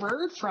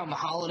Thunderbird from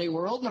Holiday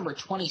World. Number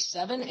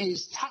 27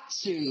 is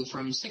Tatsu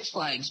from Six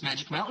Flags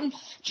Magic Mountain.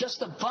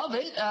 Just above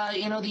it,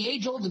 the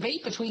age-old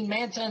debate between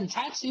Manta and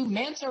Tatsu.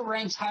 Manta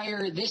ranks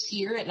higher this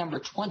year at number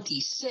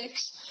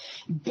 26.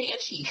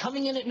 Banshee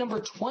coming in at number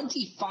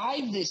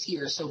 25 this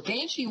year. So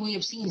Banshee we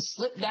have seen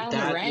slip down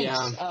the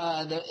ranks.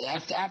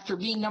 After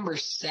being number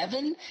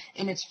 7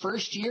 in its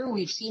first year,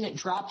 we've seen it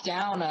drop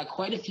down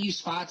quite a few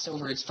spots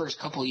over its first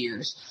couple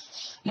years.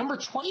 Number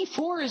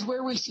 24 is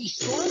where we see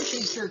Storm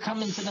Chaser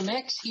come into the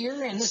mix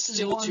here, and this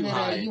is one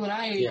that you and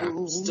I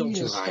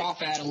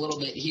scoff at a little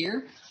bit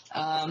here.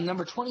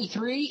 Number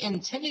 23,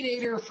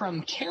 Intimidator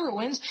from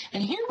Carowinds.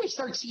 And here we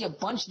start to see a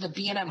bunch of the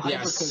B&M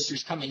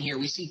hypercoasters come in here.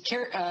 We see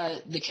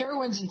the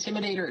Carowinds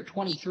Intimidator at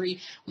 23.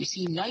 We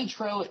see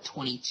Nitro at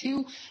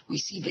 22. We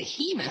see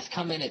Behemoth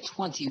come in at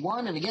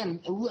 21. And again,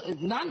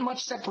 not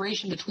much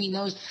separation between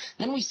those.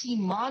 Then we see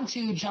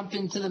Montu jump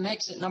into the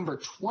mix at number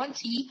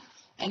 20.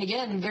 And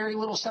again, very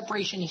little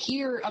separation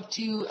here up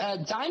to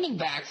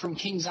Diamondback from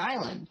Kings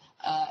Island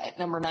at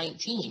number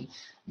 19.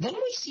 Then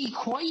we see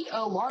quite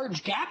a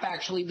large gap,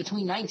 actually,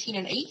 between 19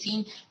 and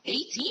 18.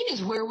 18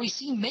 is where we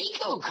see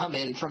Mako come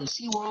in from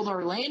SeaWorld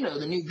Orlando,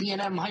 the new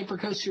B&M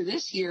hypercoaster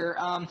this year.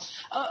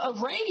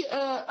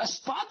 A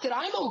spot that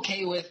I'm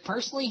okay with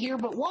personally here,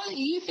 but why do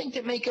you think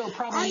that Mako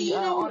probably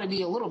ought to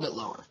be a little bit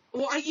lower?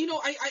 Well, I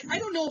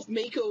don't know if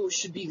Mako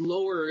should be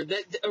lower.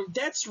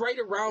 That's right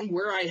around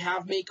where I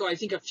have Mako. I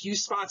think a few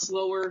spots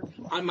lower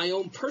on my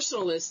own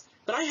personal list.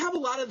 But I have a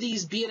lot of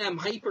these B&M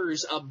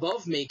hypers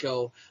above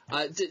Mako.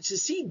 To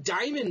see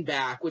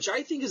Diamondback, which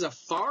I think is a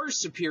far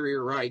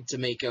superior ride to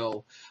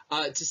Mako,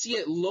 to see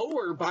it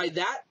lower by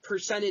that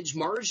percentage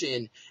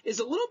margin is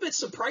a little bit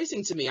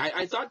surprising to me.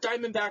 I thought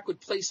Diamondback would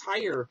place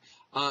higher.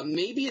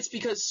 Maybe it's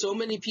because so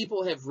many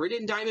people have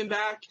ridden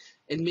Diamondback,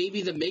 and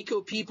maybe the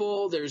Mako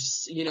people,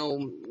 there's,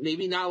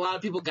 maybe not a lot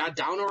of people got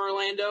down to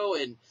Orlando,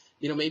 and,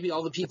 maybe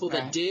all the people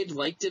that did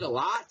liked it a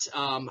lot.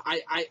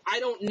 I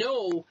don't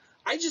know.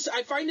 I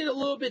find it a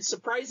little bit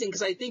surprising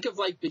because I think of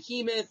like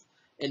Behemoth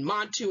and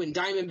Montu and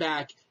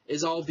Diamondback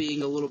as all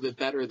being a little bit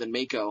better than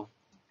Mako.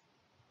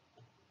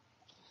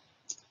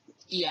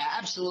 Yeah,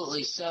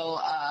 absolutely.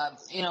 So,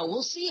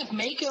 we'll see if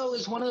Mako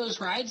is one of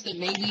those rides that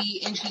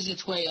maybe inches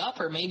its way up,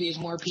 or maybe as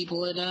more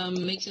people it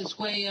makes its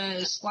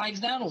way, slides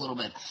down a little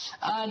bit.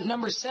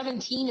 Number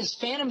 17 is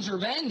Phantom's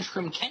Revenge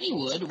from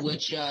Kennywood,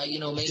 which,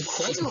 made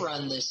quite a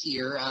run this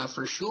year,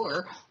 for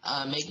sure,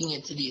 making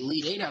it to the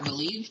Elite 8, I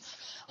believe.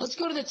 Let's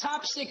go to the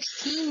top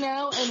 16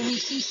 now, and we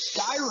see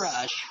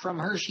Skyrush from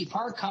Hershey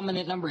Park coming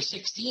at number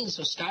 16.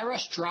 So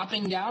Skyrush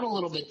dropping down a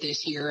little bit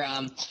this year.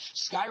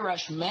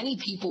 Skyrush, many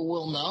people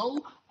will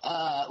know,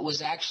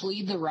 was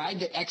actually the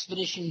ride that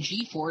Expedition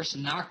GeForce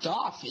knocked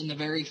off in the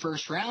very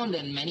first round,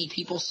 and many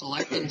people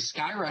selected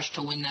Skyrush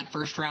to win that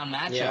first round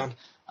matchup.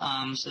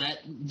 Yeah. So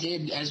that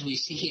did, as we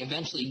see,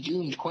 eventually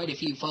doomed quite a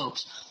few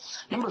folks.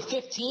 Number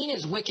 15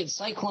 is Wicked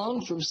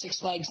Cyclone from Six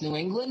Flags New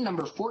England.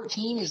 Number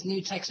 14 is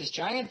New Texas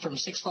Giant from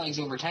Six Flags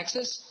Over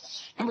Texas.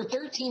 Number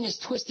 13 is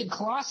Twisted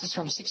Colossus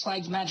from Six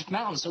Flags Magic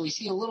Mountain. So we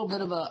see a little bit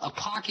of a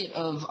pocket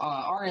of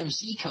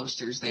RMC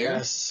coasters there.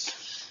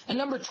 Yes. And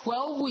number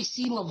 12, we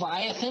see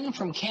Leviathan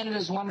from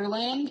Canada's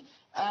Wonderland.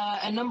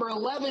 And number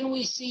 11,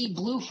 we see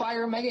Blue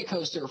Fire Mega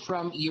Coaster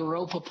from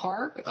Europa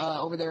Park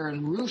over there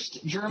in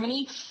Roost,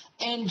 Germany.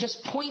 And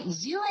just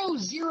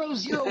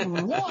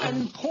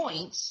 0.0001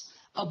 points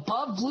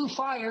above Blue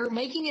Fire,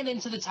 making it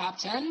into the top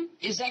 10,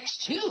 is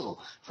X2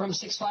 from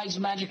Six Flags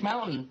Magic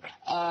Mountain.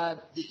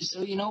 So,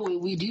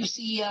 we do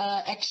see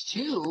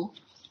X2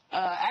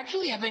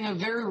 actually having a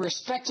very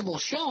respectable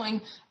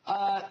showing.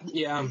 That's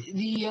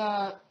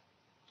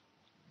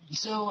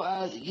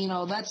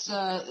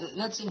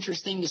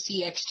interesting to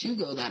see X2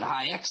 go that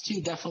high.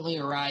 X2 definitely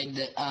a ride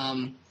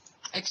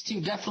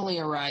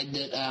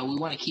that we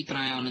want to keep an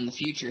eye on in the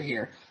future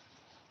here.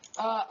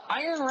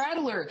 Iron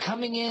Rattler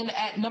coming in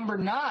at number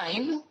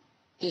 9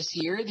 this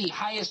year, the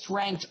highest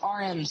ranked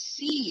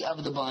RMC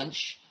of the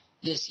bunch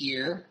this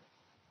year.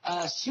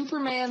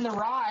 Superman the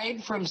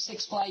Ride from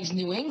Six Flags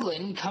New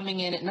England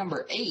coming in at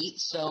number 8.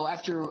 So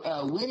after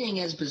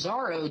winning as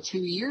Bizarro 2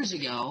 years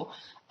ago,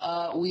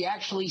 we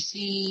actually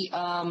see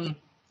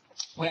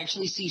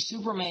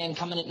Superman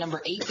coming at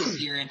number 8 this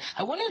year, and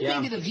I wonder if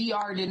maybe the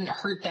VR didn't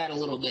hurt that a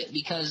little bit,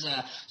 because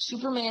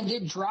Superman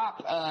did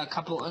drop a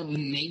couple,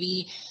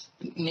 maybe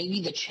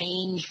the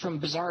change from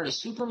Bizarre to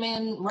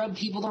Superman rubbed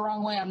people the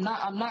wrong way. I'm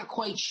not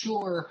quite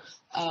sure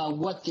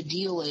what the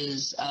deal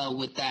is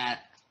with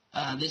that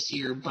this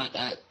year, but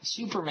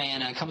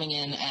Superman coming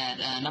in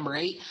at number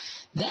 8.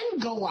 Then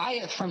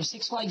Goliath from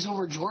Six Flags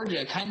Over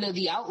Georgia, kind of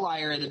the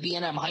outlier of the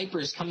B&M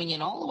Hypers, coming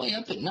in all the way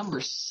up at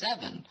number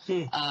 7,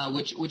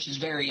 which is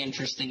very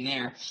interesting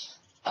there.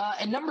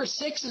 And number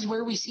 6 is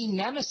where we see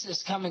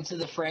Nemesis come into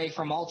the fray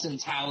from Alton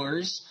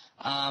Towers.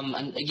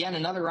 And again,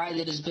 another ride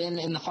that has been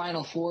in the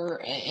Final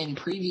Four in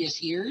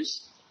previous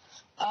years.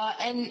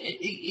 And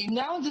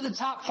now into the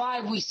top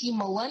 5, we see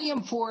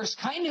Millennium Force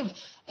kind of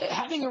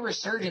having a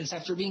resurgence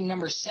after being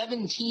number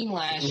 17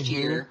 last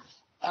year.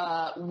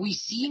 We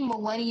see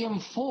Millennium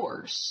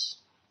Force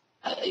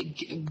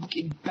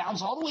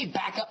bounce all the way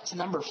back up to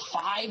number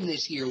 5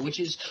 this year, which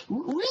is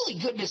really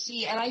good to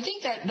see. And I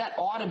think that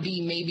ought to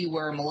be maybe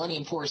where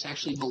Millennium Force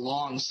actually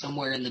belongs,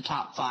 somewhere in the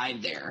top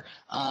 5 there.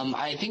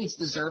 I think it's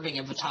deserving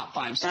of a top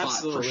 5 spot.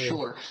 Absolutely. For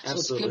sure. So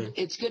Absolutely.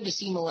 it's good to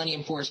see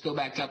Millennium Force go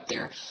back up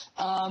there.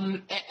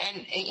 And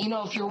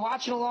if you're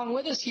watching along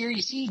with us here,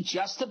 you see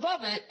just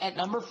above it at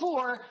number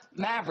 4,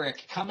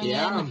 Maverick coming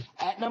in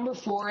at number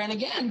 4. And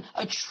again,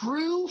 a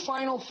true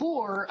Final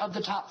Four of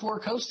the top 4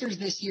 coasters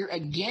this year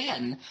again.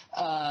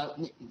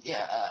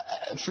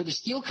 For the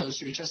steel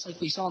coasters, just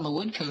like we saw on the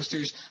wood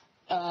coasters,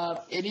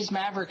 it is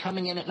Maverick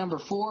coming in at number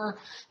 4.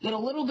 Then a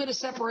little bit of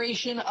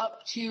separation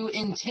up to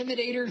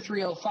Intimidator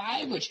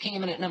 305, which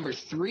came in at number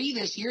 3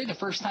 this year, the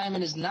first time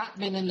it has not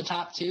been in the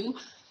top 2.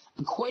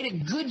 Quite a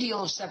good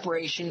deal of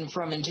separation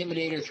from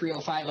Intimidator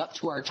 305 up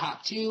to our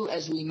top 2,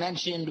 as we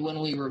mentioned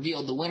when we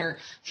revealed the winner.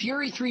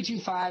 Fury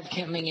 325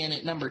 coming in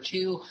at number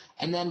 2,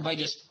 and then by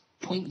just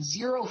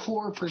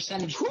 0.04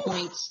 percentage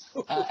points,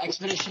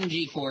 Expedition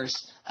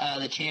GeForce,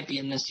 the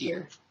champion this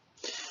year.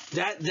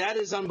 That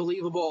is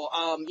unbelievable.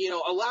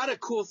 A lot of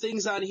cool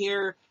things on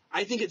here.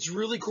 I think it's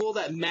really cool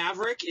that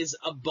Maverick is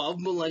above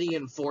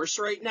Millennium Force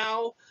right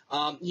now.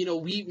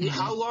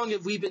 How long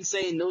have we been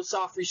saying no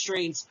soft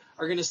restraints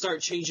are going to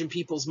start changing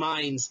people's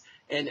minds?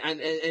 And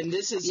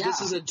this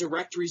is a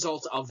direct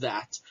result of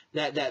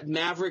that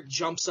Maverick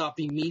jumps up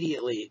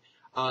immediately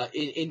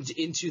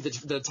into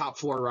the top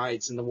 4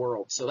 rides in the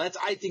world. So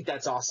I think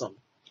that's awesome.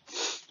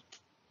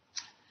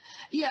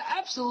 Yeah,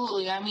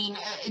 absolutely. I mean,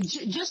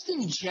 just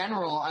in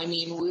general, I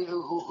mean,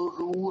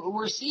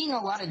 we're seeing a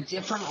lot of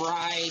different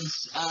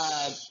rides,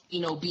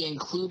 be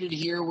included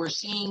here. We're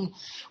seeing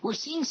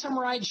some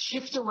rides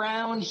shift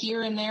around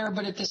here and there,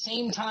 but at the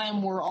same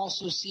time, we're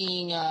also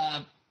seeing,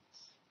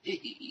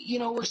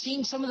 we're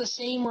seeing some of the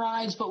same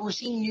rides, but we're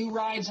seeing new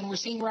rides, and we're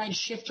seeing rides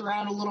shift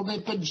around a little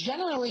bit. But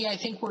generally, I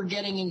think we're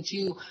getting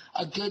into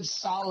a good,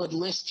 solid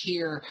list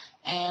here.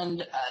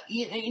 And,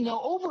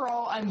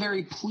 overall, I'm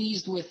very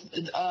pleased with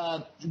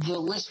the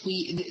list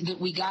that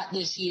we got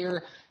this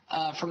year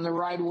from the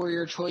Ride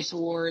Warrior Choice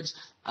Awards.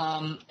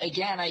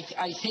 Again,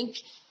 I think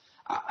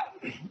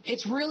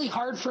it's really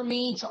hard for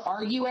me to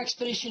argue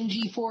Expedition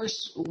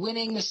GeForce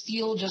winning the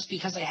Steel just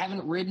because I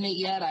haven't ridden it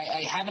yet.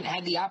 I haven't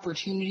had the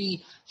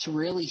opportunity to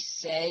really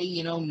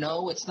say,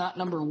 no, it's not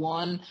number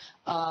 1.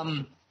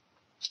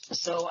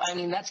 So, I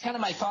mean, that's kind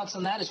of my thoughts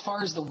on that. As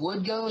far as the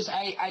wood goes,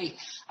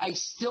 I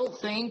still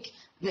think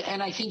that,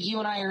 and I think you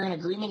and I are in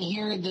agreement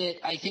here, that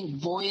I think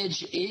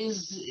Voyage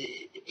is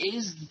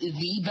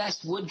the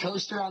best wood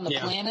coaster on the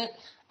planet.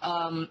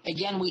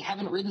 Again, we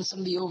haven't ridden some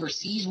of the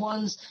overseas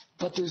ones,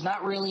 but there's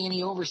not really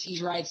any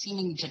overseas rides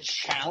seeming to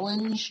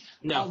challenge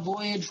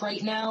Voyage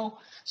right now.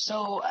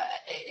 So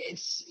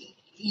it's,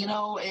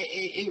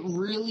 it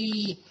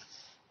really...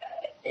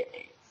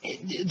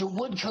 the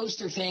wood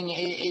coaster thing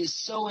is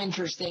so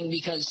interesting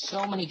because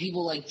so many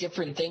people like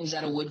different things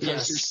out of wood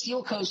coasters. Yes.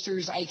 Steel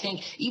coasters, I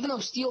think, even though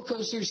steel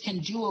coasters can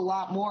do a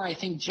lot more, I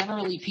think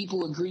generally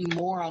people agree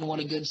more on what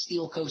a good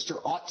steel coaster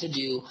ought to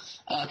do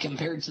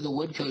compared to the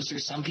wood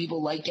coasters. Some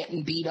people like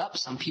getting beat up.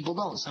 Some people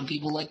don't. Some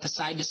people like the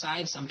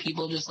side-to-side. Some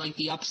people just like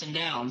the ups and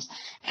downs.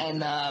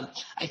 And I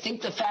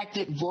think the fact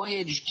that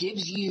Voyage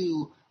gives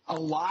you a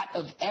lot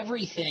of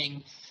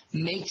everything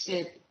makes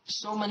it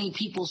so many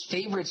people's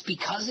favorites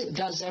because it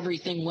does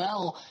everything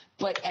well,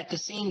 but at the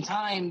same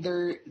time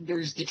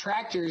there's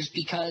detractors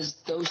because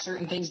those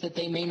certain things that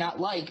they may not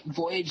like,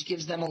 Voyage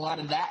gives them a lot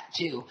of that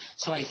too.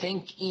 So I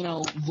think,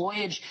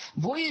 Voyage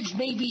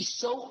may be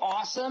so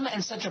awesome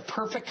and such a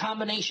perfect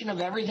combination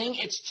of everything,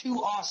 it's too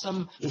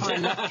awesome for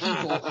enough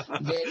people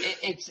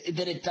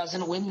that it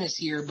doesn't win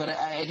this year. But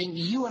I think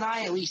you and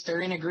I at least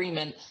are in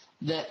agreement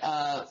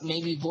that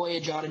maybe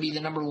Voyage ought to be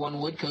the number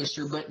 1 wood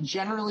coaster, but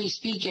generally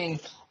speaking,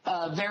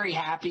 very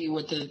happy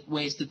with the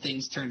ways that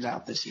things turned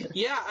out this year.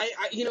 Yeah,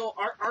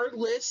 our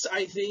lists,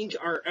 I think,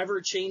 are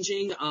ever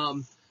changing,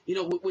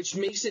 which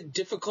makes it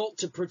difficult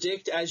to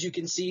predict, as you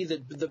can see,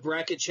 the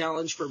bracket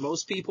challenge for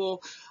most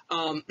people.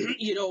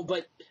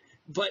 But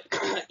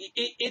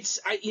it's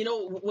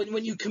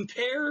when you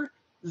compare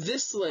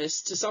this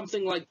list to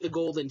something like the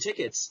golden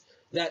tickets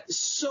that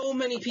so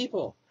many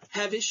people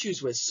have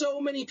issues with, so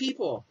many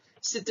people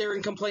sit there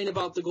and complain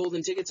about the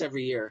golden tickets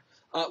every year.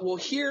 Well,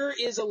 here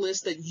is a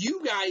list that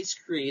you guys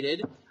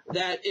created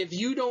that if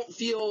you don't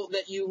feel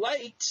that you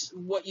liked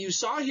what you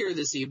saw here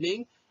this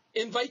evening,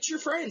 invite your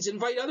friends,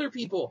 invite other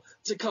people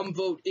to come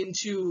vote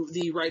into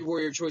the Ride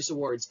Warrior Choice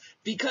Awards,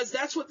 because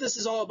that's what this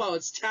is all about.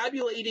 It's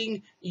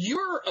tabulating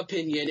your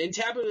opinion and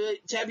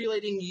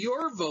tabulating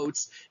your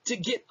votes to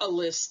get a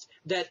list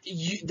that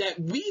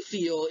we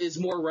feel is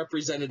more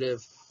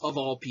representative of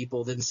all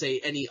people than, say,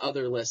 any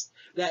other list.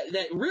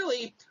 That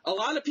really, a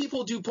lot of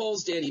people do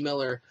polls, Danny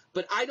Miller,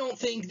 but I don't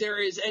think there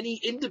is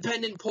any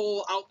independent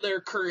poll out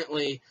there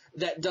currently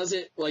that does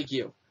it like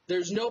you.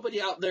 There's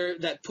nobody out there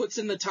that puts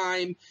in the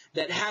time,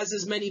 that has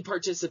as many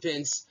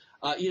participants.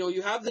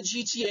 You have the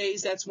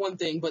GTAs, that's one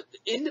thing, but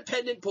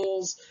independent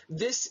polls,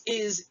 this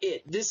is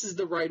it. This is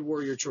the Ride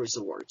Warrior Choice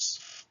Awards.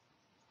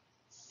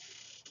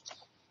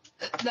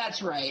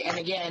 That's right. And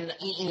again,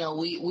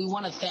 we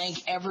want to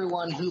thank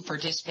everyone who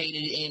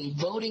participated in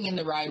voting in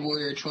the Ride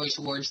Warrior Choice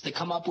Awards to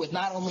come up with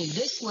not only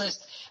this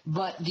list,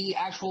 but the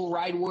actual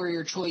Ride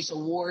Warrior Choice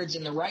Awards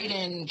in the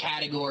write-in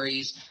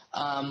categories,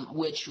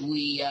 which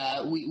we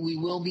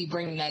will be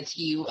bringing that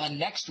to you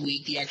next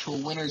week, the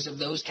actual winners of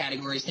those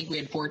categories. I think we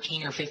had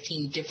 14 or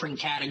 15 different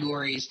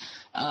categories,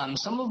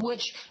 some of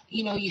which,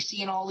 you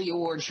see in all the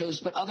award shows,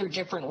 but other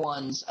different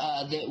ones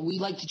that we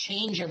like to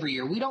change every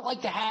year. We don't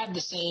like to have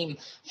the same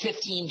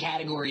 15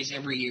 categories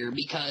every year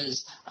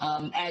because,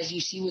 as you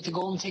see with the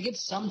golden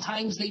tickets,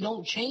 sometimes they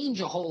don't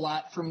change a whole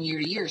lot from year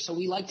to year. So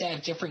we like to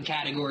have different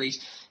categories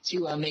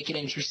to make it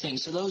interesting.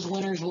 So those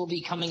winners will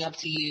be coming up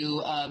to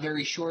you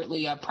very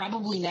shortly,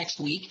 probably next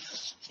week.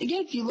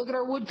 Again, if you look at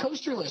our wood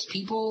coaster list,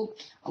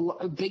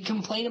 a big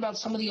complaint about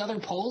some of the other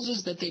polls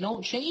is that they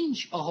don't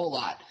change a whole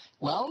lot.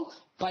 Well,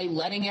 by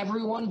letting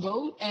everyone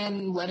vote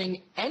and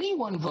letting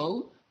anyone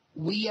vote,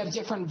 we have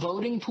different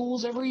voting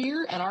pools every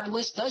year, and our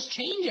list does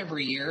change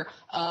every year,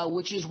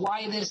 which is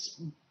why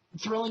this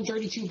Thrilling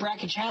 32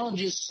 Bracket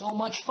Challenge is so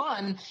much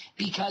fun,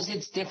 because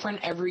it's different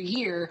every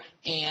year,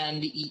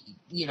 and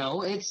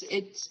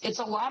it's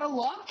a lot of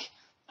luck.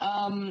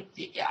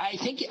 I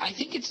think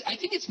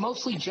it's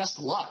mostly just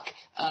luck.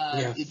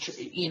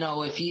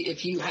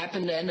 If you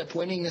happen to end up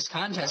winning this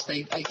contest,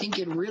 I think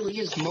it really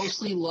is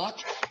mostly luck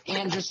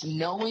and just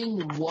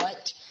knowing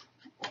what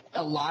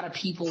a lot of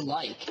people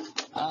like.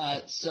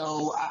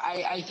 So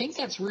I think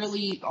that's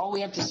really all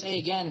we have to say.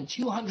 Again,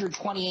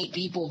 228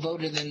 people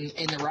voted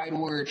in the Ride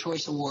Warrior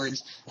Choice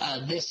Awards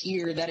this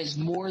year. That is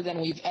more than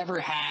we've ever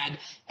had.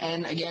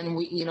 And again,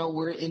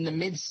 we're in the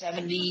mid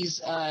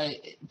 70s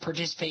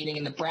participating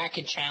in the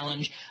bracket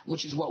challenge,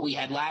 which is what we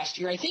had last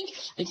year. I think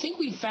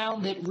we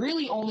found that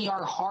really only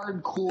our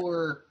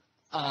hardcore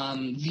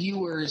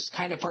viewers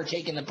kind of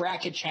partake in the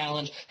bracket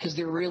challenge because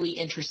they're really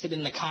interested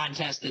in the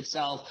contest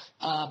itself.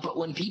 But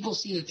when people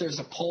see that there's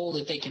a poll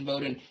that they can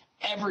vote in,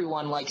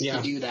 everyone likes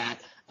to do that,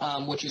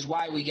 which is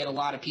why we get a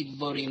lot of people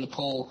voting in the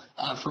poll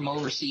from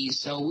overseas.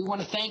 So we want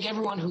to thank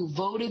everyone who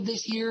voted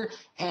this year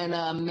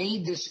and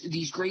made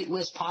these great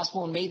lists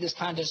possible and made this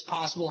contest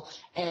possible.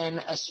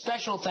 And a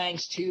special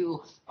thanks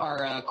to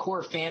our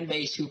core fan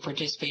base who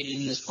participated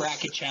in this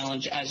bracket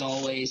challenge, as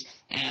always,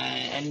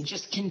 and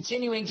just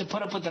continuing to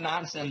put up with the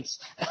nonsense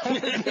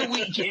that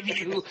we give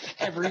you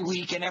every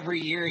week and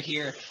every year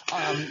here.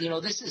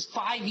 This is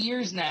 5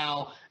 years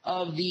now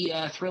of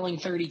the Thrilling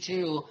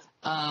 32.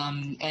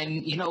 And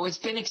it's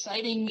been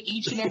exciting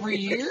each and every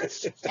year,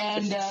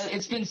 and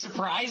it's been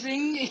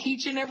surprising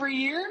each and every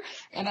year.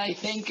 And I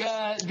think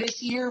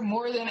this year,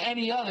 more than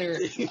any other,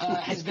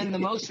 has been the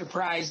most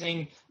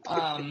surprising.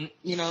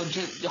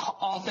 Just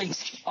all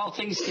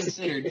things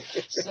considered.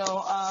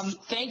 So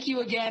thank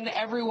you again,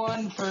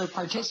 everyone, for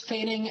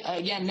participating.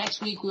 Again,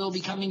 next week we'll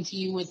be coming to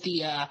you with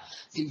the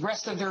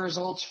rest of the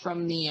results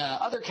from the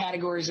other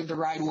categories of the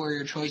Ride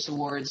Warrior Choice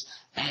Awards,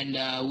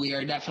 and we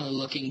are definitely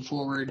looking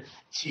forward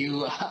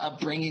to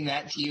bringing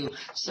that to you.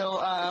 So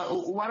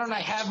why don't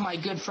I have my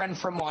good friend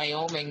from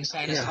Wyoming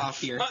sign us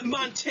off here?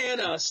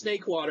 Montana,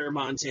 Snakewater,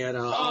 Montana.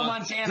 Oh,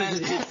 Montana.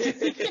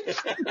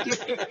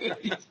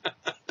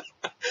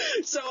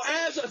 So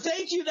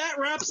thank you. That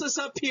wraps us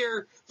up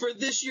here for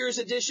this year's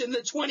edition,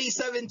 the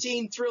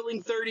 2017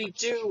 Thrilling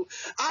 32.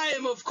 I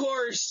am, of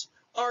course,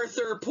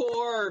 Arthur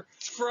Poor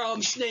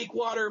from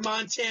Snakewater,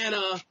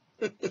 Montana.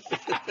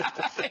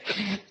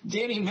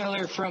 Danny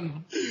Miller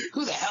from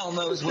who the hell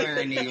knows where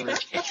in New York.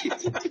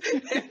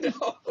 And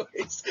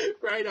always,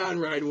 right on,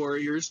 Ride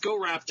Warriors. Go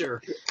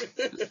Raptor.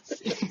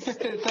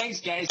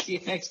 Thanks, guys. See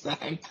you next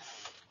time.